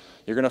strings,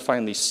 you're going to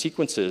find these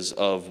sequences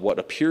of what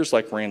appears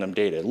like random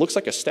data. It looks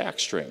like a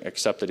stack string,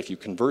 except that if you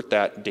convert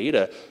that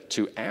data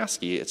to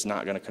ASCII, it's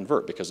not going to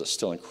convert because it's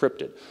still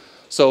encrypted.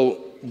 So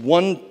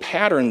one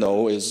pattern,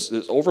 though, is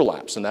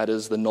overlaps, and that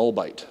is the null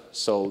byte.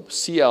 So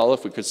CL,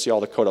 if we could see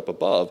all the code up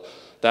above,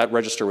 that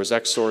register was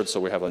XORed,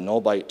 so we have a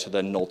null byte to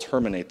then null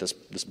terminate this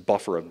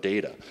buffer of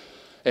data.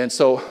 And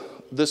so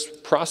this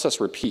process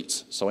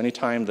repeats. So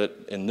anytime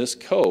that in this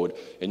code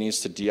it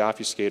needs to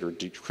deobfuscate or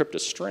decrypt a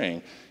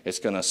string, it's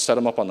going to set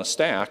them up on the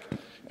stack,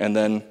 and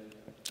then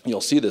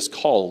you'll see this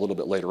call a little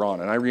bit later on.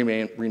 And I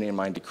renamed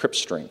mine decrypt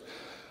string.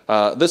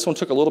 This one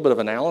took a little bit of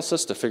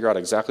analysis to figure out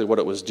exactly what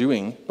it was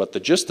doing, but the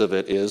gist of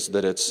it is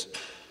that it's,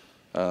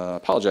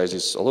 apologize,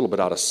 it's a little bit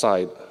out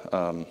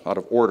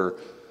of order.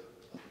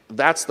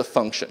 That's the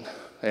function.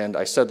 And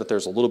I said that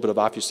there's a little bit of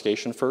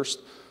obfuscation first.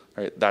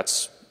 Right?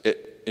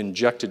 It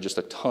injected just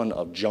a ton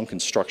of junk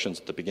instructions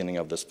at the beginning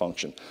of this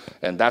function.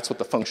 And that's what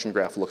the function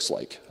graph looks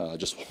like,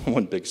 just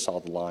one big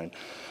solid line.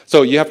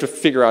 So you have to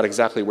figure out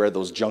exactly where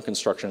those junk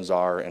instructions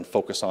are and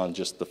focus on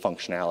just the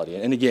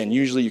functionality. And again,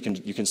 usually you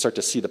can start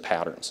to see the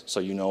patterns, so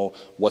you know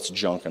what's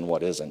junk and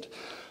what isn't.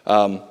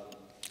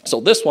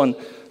 So this one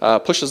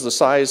pushes the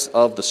size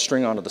of the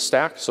string onto the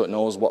stack, so it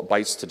knows what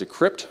bytes to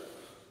decrypt.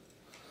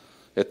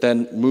 It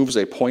then moves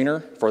a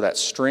pointer for that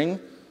string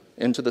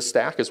into the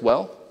stack as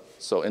well.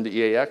 So into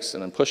EAX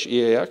and then push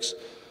EAX.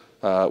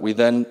 We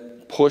then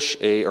push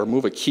or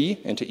move a key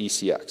into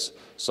ECX.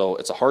 So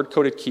it's a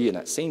hard-coded key, and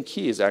that same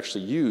key is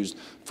actually used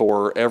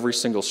for every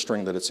single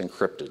string that it's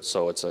encrypted.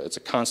 So it's a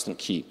constant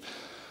key.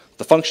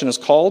 The function is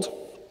called,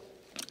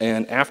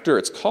 and after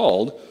it's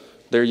called,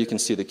 there you can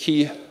see the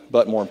key,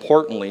 but more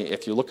importantly,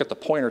 if you look at the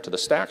pointer to the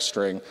stack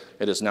string,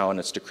 it is now in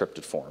its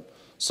decrypted form.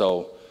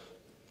 So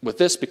with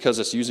this, because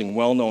it's using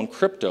well-known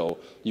crypto,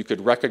 you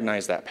could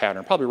recognize that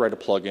pattern, probably write a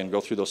plugin,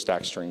 go through those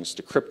stack strings,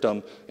 decrypt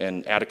them,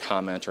 and add a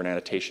comment or an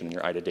annotation in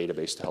your IDA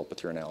database to help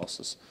with your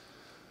analysis.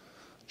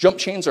 Jump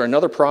chains are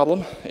another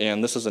problem,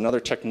 and this is another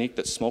technique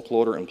that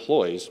SmokeLoader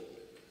employs.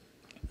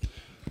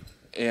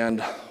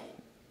 And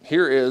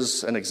here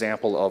is an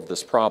example of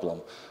this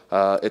problem.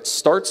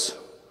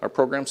 Our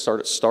programs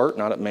start at start,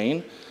 not at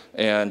main.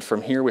 And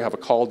from here we have a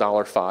call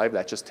 $5.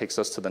 That just takes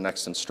us to the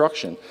next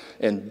instruction.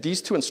 And these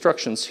two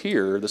instructions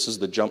here, this is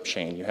the jump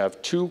chain. You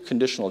have two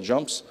conditional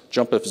jumps,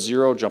 jump if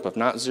 0, jump if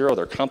not 0.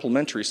 They're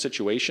complementary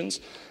situations,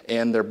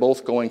 and they're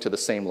both going to the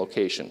same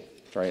location.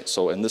 Right?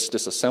 So in this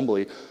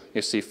disassembly,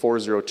 you see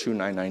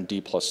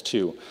 40299D plus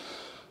 2.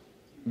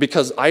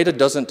 because IDA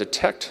doesn't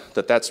detect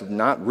that that's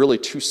not really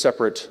two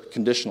separate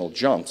conditional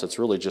jumps, it's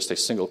really just a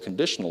single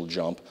conditional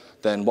jump,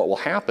 then what will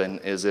happen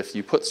is if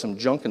you put some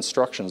junk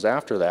instructions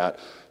after that,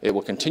 it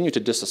will continue to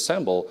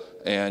disassemble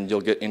and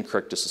you'll get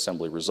incorrect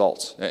disassembly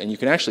results. And you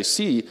can actually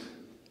see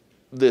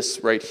this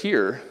right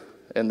here,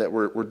 and that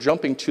we're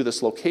jumping to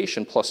this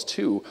location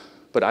 +2,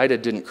 but IDA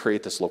didn't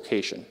create this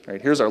location.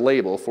 Right? Here's our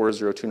label,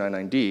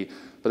 40299D,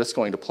 but it's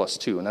going to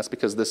 +2, and that's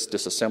because this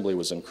disassembly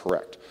was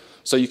incorrect.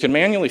 So you can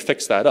manually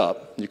fix that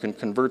up. You can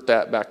convert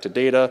that back to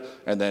data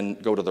and then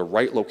go to the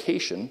right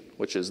location,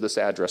 which is this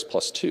address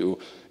 +2,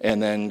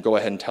 and then go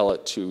ahead and tell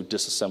it to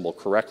disassemble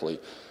correctly.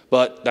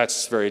 But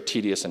that's very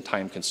tedious and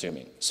time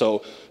consuming.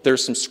 So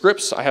there's some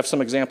scripts, I have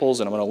some examples,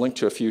 and I'm going to link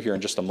to a few here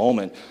in just a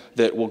moment,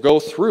 that will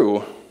go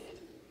through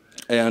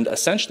and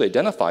essentially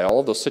identify all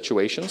of those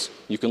situations.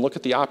 You can look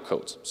at the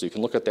opcodes. So you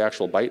can look at the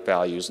actual byte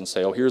values and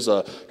say, oh, here's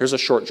a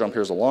short jump,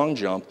 here's a long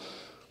jump.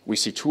 We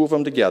see two of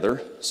them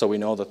together, so we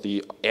know that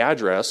the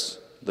address,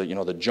 the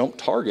jump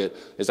target,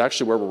 is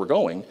actually where we're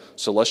going.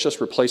 So let's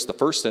just replace the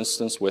first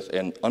instance with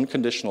an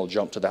unconditional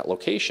jump to that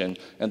location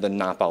and then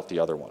knock out the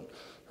other one.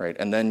 Right?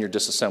 And then your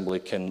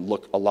disassembly can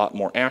look a lot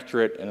more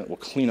accurate and it will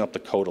clean up the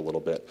code a little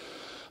bit.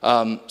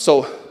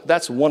 So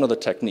that's one of the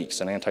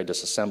techniques in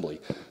anti-disassembly.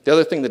 The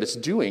other thing that it's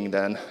doing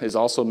then is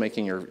also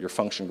making your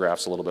function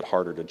graphs a little bit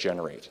harder to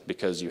generate,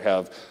 because you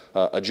have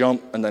a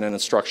jump and then an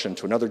instruction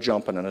to another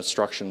jump and an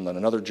instruction and then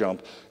another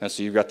jump, and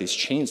so you've got these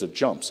chains of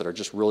jumps that are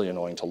just really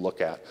annoying to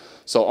look at.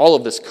 So all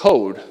of this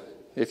code,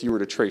 if you were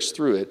to trace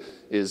through it,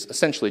 is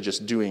essentially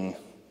just doing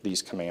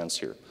these commands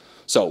here.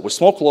 So with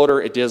Smoke Loader,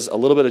 it does a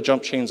little bit of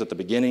jump chains at the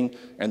beginning,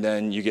 and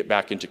then you get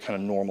back into kind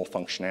of normal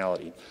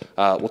functionality.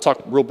 We'll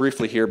talk real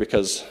briefly here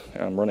because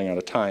I'm running out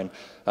of time.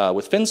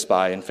 With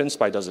FinSpy, and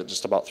FinSpy does it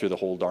just about through the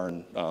whole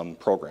darn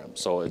program.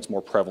 So it's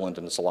more prevalent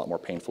and it's a lot more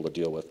painful to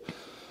deal with.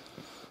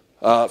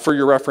 For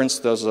your reference,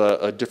 there's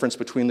a difference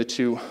between the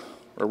two: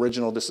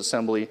 original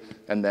disassembly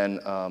and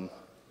then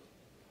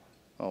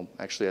oh,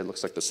 actually, it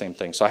looks like the same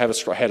thing. So I had a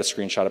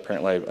screenshot.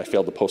 Apparently, I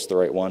failed to post the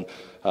right one.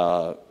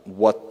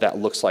 What that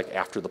looks like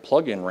after the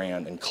plugin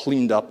ran and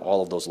cleaned up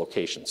all of those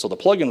locations. So the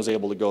plugin was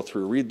able to go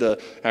through, read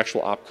the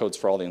actual opcodes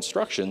for all the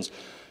instructions,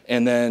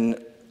 and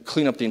then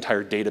clean up the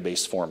entire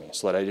database for me,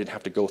 so that I didn't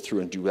have to go through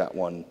and do that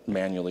one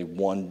manually,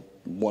 one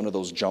of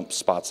those jump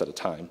spots at a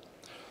time.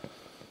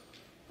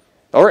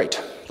 All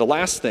right, the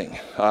last thing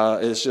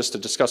is just to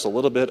discuss a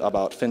little bit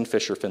about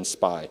FinFish or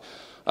FinSpy.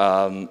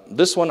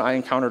 This one I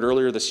encountered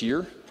earlier this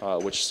year,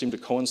 which seemed to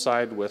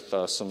coincide with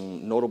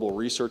some notable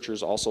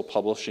researchers also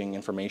publishing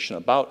information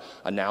about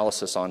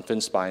analysis on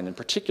FinSpy, and in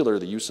particular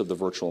the use of the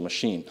virtual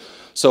machine.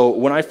 So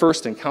when I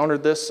first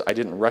encountered this, I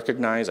didn't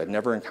recognize, I'd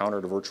never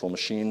encountered a virtual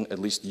machine at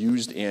least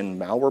used in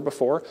malware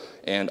before,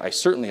 and I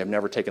certainly have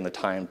never taken the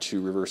time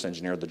to reverse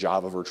engineer the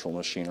Java virtual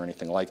machine or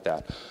anything like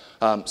that.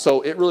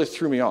 So it really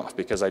threw me off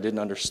because I didn't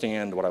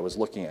understand what I was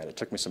looking at. It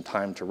took me some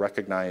time to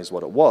recognize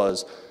what it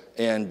was,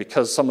 and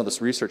because some of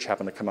this research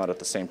happened to come out at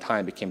the same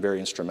time, it became very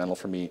instrumental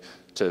for me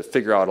to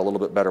figure out a little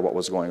bit better what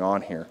was going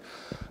on here.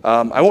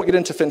 I won't get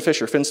into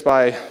FinFish or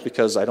FinSpy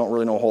because I don't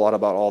really know a whole lot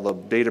about all the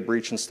data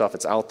breach and stuff.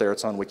 It's out there,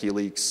 it's on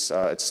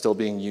WikiLeaks, it's still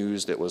being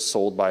used. It was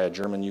sold by a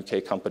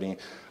German-UK company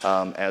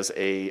as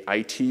a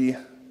IT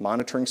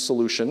monitoring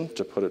solution,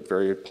 to put it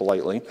very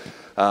politely.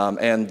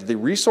 And the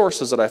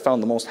resources that I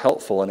found the most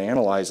helpful in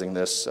analyzing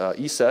this,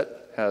 ESET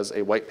has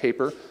a white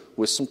paper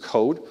with some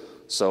code.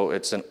 So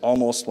it's an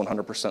almost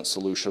 100%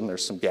 solution.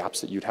 There's some gaps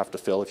that you'd have to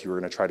fill if you were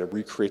going to try to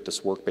recreate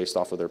this work based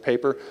off of their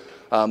paper.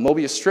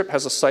 Mobius Strip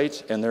has a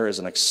site, and there is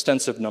an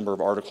extensive number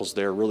of articles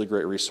there, really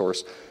great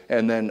resource.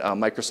 And then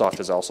Microsoft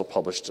has also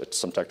published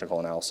some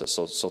technical analysis.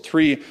 So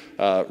three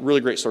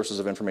really great sources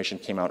of information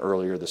came out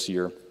earlier this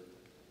year.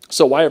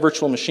 So why a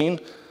virtual machine?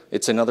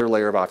 It's another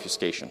layer of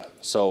obfuscation.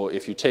 So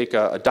if you take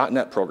a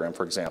 .NET program,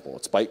 for example,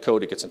 it's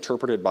bytecode, it gets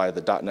interpreted by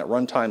the .NET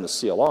runtime, the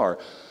CLR,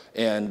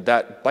 and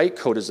that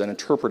bytecode is then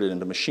interpreted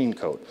into machine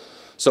code.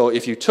 So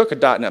if you took a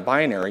 .NET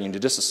binary and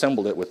you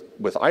disassembled it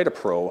with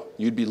IDAPRO,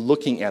 you'd be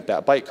looking at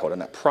that bytecode and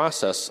that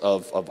process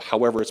of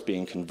however it's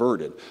being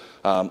converted,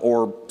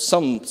 or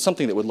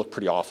something that would look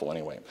pretty awful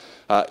anyway.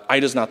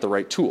 IDA's not the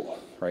right tool.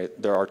 Right?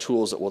 There are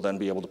tools that will then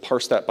be able to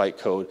parse that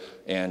bytecode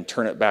and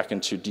turn it back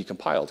into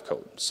decompiled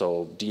code.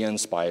 So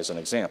dnspy is an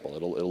example.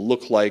 It'll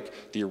look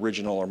like the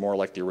original or more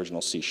like the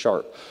original C#.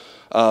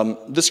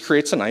 This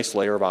creates a nice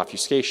layer of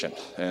obfuscation,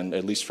 and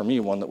at least for me,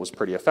 one that was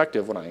pretty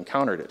effective when I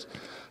encountered it.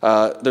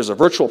 There's a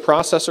virtual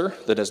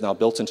processor that is now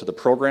built into the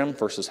program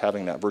versus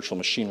having that virtual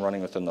machine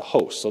running within the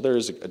host. So there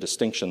is a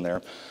distinction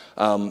there.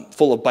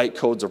 Full of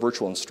bytecodes or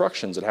virtual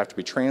instructions that have to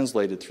be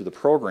translated through the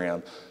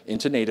program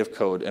into native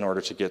code in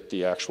order to get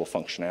the actual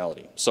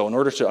functionality. So in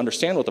order to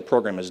understand what the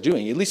program is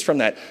doing, at least from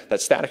that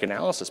static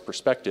analysis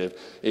perspective,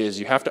 is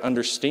you have to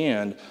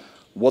understand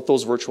what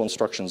those virtual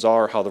instructions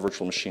are, how the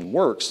virtual machine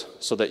works,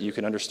 so that you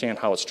can understand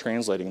how it's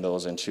translating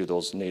those into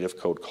those native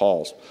code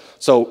calls.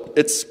 So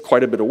it's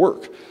quite a bit of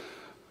work.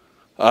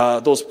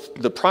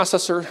 The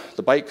processor,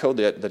 the bytecode,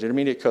 the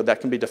intermediate code, that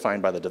can be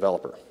defined by the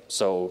developer.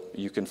 So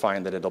you can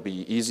find that it'll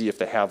be easy if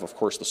they have, of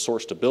course, the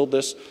source to build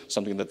this,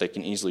 something that they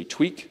can easily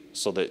tweak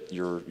so that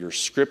your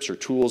scripts or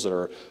tools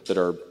that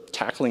are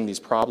tackling these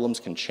problems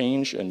can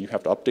change and you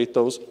have to update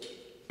those.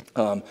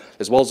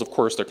 As well as, of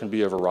course, there can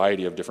be a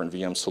variety of different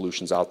VM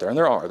solutions out there, and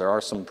there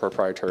are some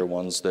proprietary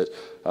ones that,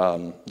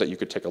 that you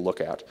could take a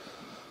look at.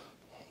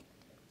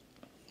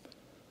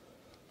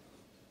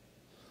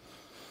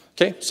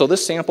 Okay, so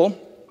this sample,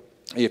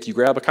 if you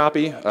grab a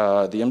copy,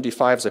 the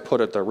MD5s I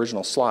put at the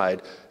original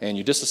slide, and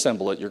you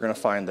disassemble it, you're going to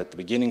find that the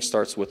beginning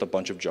starts with a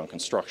bunch of junk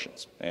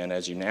instructions. And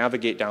as you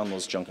navigate down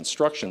those junk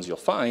instructions, you'll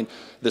find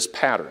this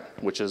pattern,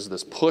 which is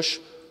this push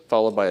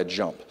followed by a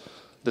jump.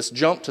 This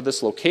jump to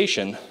this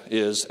location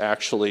is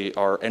actually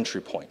our entry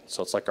point.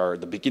 So it's like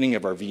the beginning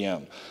of our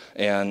VM.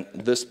 And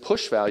this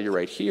push value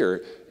right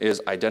here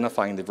is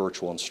identifying the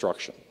virtual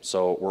instruction.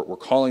 So we're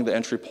calling the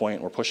entry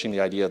point, we're pushing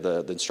the idea of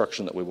the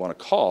instruction that we want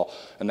to call,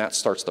 and that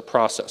starts the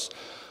process.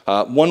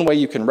 One way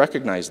you can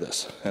recognize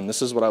this, and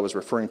this is what I was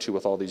referring to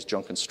with all these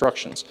junk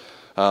instructions,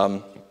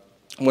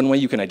 one way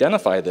you can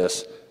identify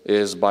this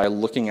is by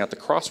looking at the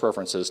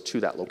cross-references to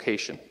that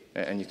location.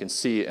 And you can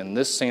see in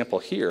this sample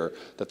here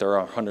that there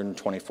are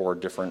 124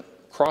 different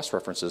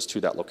cross-references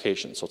to that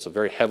location. So it's a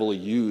very heavily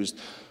used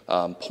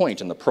point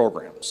in the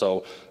program.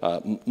 So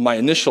my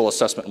initial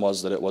assessment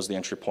was that it was the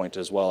entry point,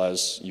 as well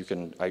as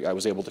I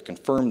was able to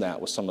confirm that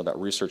with some of that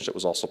research that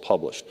was also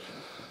published.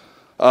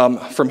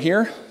 From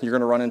here, you're going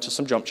to run into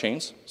some jump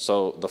chains.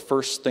 So the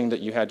first thing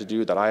that I had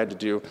to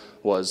do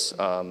was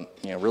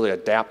really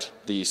adapt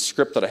the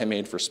script that I had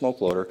made for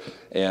SmokeLoader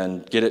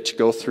and get it to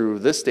go through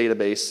this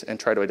database and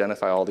try to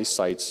identify all these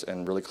sites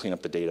and really clean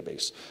up the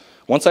database.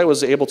 Once I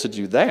was able to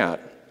do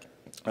that,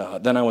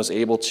 then I was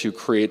able to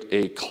create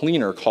a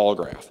cleaner call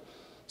graph.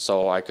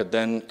 So I could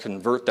then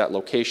convert that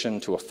location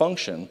to a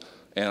function,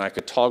 and I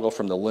could toggle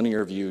from the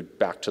linear view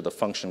back to the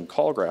function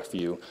call graph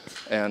view,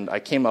 and I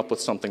came up with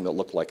something that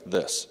looked like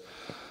this.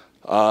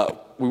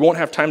 We won't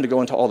have time to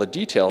go into all the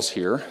details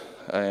here,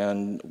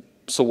 and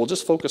so we'll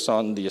just focus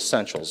on the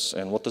essentials.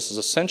 And what this is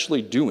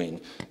essentially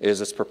doing is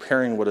it's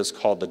preparing what is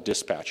called the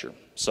dispatcher.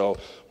 So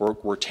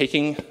we're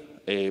taking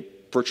a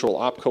virtual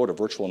opcode, a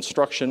virtual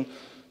instruction.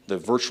 The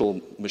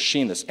virtual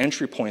machine, this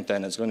entry point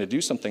then, is going to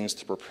do some things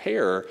to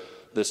prepare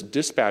this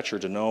dispatcher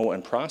to know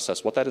and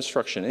process what that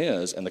instruction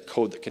is and the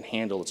code that can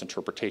handle its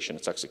interpretation,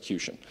 its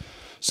execution.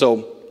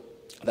 So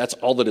that's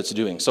all that it's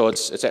doing. So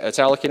it's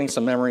allocating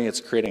some memory, it's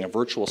creating a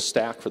virtual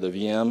stack for the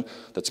VM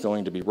that's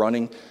going to be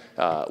running.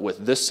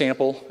 With this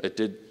sample, it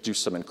did do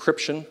some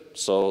encryption,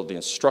 so the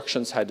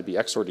instructions had to be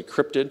XOR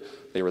decrypted.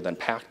 They were then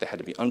packed, they had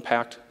to be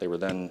unpacked, they were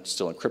then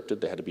still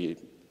encrypted, they had to be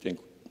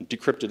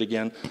decrypted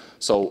again.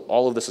 So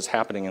all of this is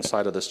happening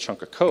inside of this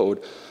chunk of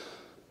code.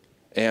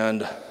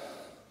 And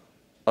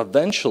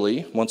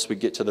eventually, once we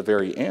get to the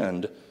very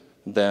end,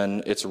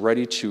 then it's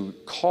ready to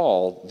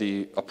call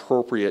the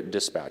appropriate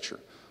dispatcher.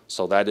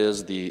 So that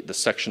is the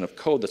section of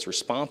code that's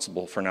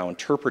responsible for now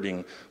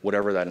interpreting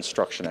whatever that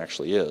instruction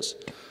actually is.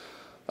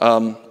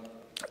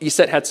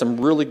 ESET had some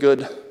really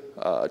good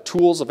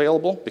tools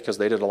available because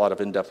they did a lot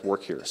of in-depth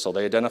work here. So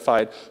they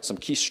identified some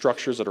key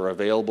structures that are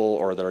available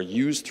or that are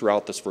used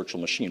throughout this virtual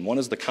machine. One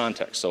is the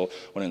context. So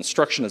when an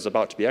instruction is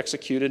about to be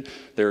executed,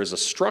 there is a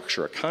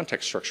structure, a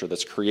context structure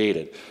that's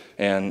created.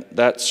 And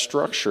that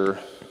structure,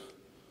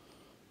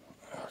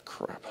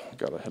 crap, I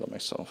got ahead of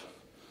myself.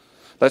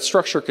 That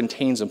structure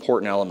contains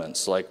important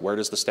elements like where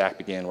does the stack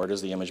begin, where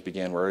does the image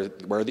begin, where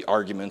are the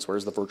arguments,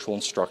 where's the virtual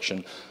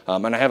instruction,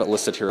 and I have it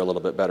listed here a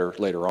little bit better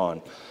later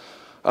on.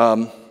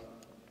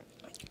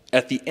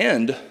 At the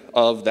end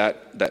of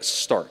that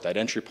start, that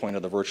entry point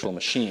of the virtual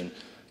machine,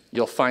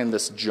 you'll find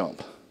this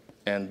jump.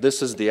 And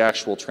this is the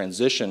actual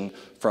transition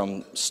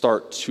from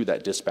start to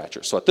that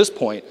dispatcher. So at this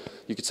point,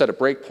 you could set a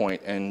breakpoint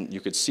and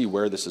you could see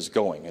where this is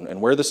going. And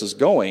where this is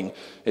going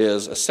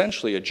is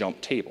essentially a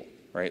jump table,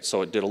 right?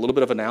 So it did a little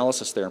bit of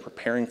analysis there in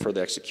preparing for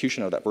the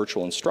execution of that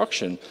virtual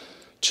instruction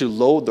to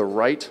load the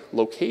right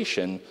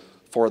location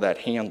for that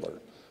handler.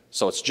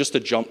 So it's just a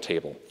jump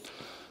table.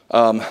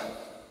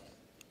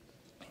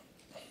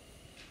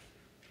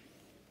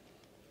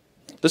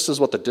 This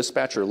is what the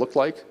dispatcher looked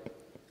like,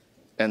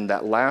 and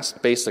that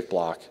last basic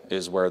block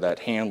is where that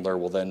handler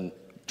will then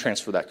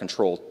transfer that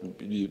control.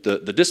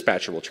 The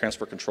dispatcher will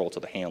transfer control to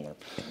the handler.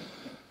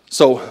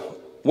 So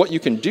what you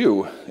can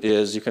do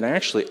is you can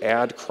actually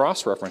add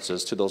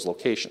cross-references to those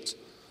locations.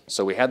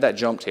 So we had that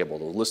jump table,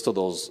 the list of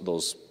those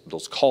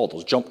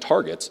jump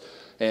targets,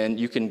 and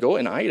you can go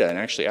in IDA and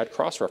actually add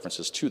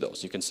cross-references to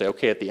those. You can say,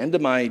 okay, at the end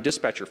of my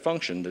dispatcher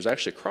function, there's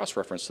actually a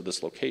cross-reference to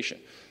this location.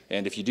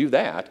 And if you do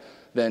that,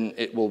 then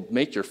it will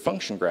make your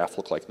function graph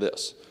look like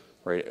this,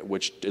 right?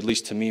 Which, at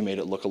least to me, made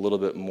it look a little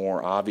bit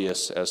more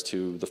obvious as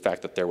to the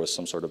fact that there was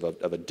some sort of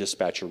a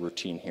dispatcher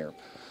routine here.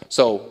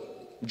 So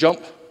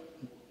jump,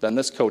 then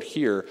this code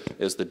here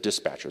is the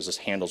dispatchers. This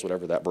handles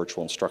whatever that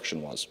virtual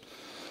instruction was.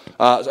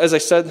 As I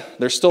said,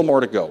 there's still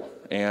more to go.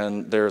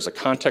 And there's a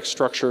context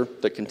structure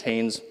that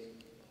contains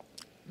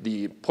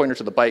the pointer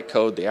to the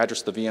bytecode, the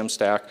address of the VM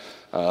stack,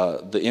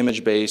 the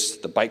image base,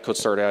 the bytecode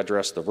start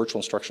address, the virtual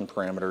instruction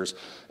parameters,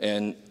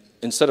 and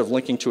instead of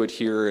linking to it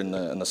here in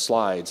the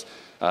slides,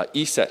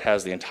 ESET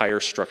has the entire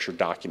structure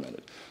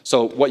documented.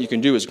 So what you can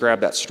do is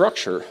grab that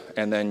structure,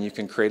 and then you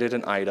can create it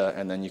in IDA,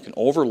 and then you can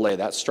overlay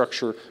that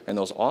structure and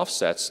those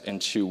offsets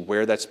into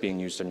where that's being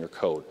used in your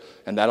code.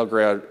 And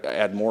that'll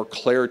add more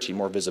clarity,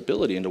 more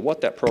visibility into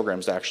what that program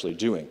is actually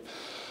doing.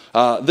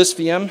 This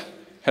VM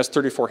has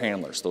 34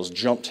 handlers, those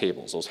jump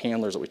tables, those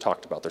handlers that we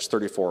talked about. There's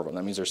 34 of them.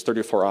 That means there's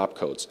 34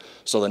 opcodes.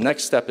 So the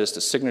next step is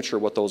to signature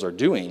what those are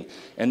doing,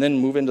 and then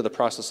move into the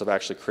process of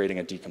actually creating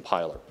a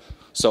decompiler.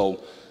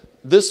 So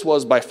this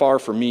was by far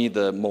for me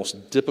the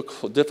most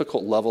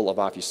difficult level of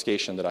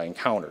obfuscation that I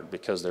encountered,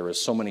 because there was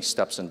so many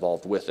steps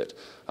involved with it.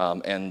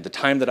 And the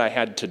time that I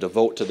had to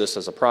devote to this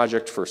as a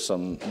project for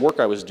some work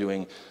I was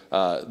doing,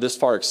 this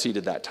far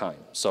exceeded that time.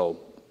 So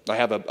I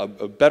have a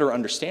better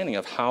understanding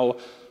of how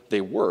they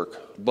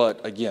work,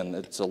 but again,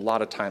 it's a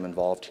lot of time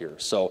involved here.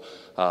 So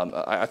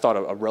I thought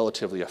a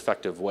relatively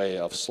effective way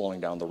of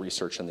slowing down the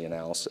research and the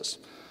analysis.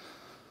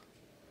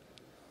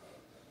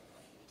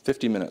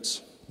 50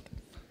 minutes.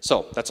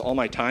 So that's all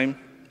my time.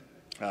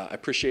 I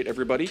appreciate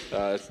everybody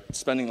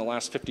spending the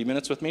last 50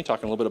 minutes with me,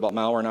 talking a little bit about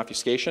malware and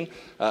obfuscation.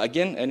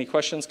 Again, any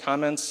questions,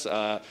 comments,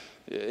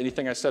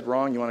 anything I said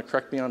wrong you want to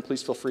correct me on,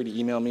 please feel free to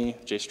email me,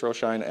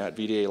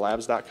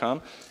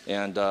 jstroschein@vdalabs.com,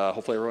 and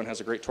hopefully everyone has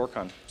a great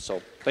ToorCon.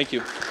 So thank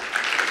you.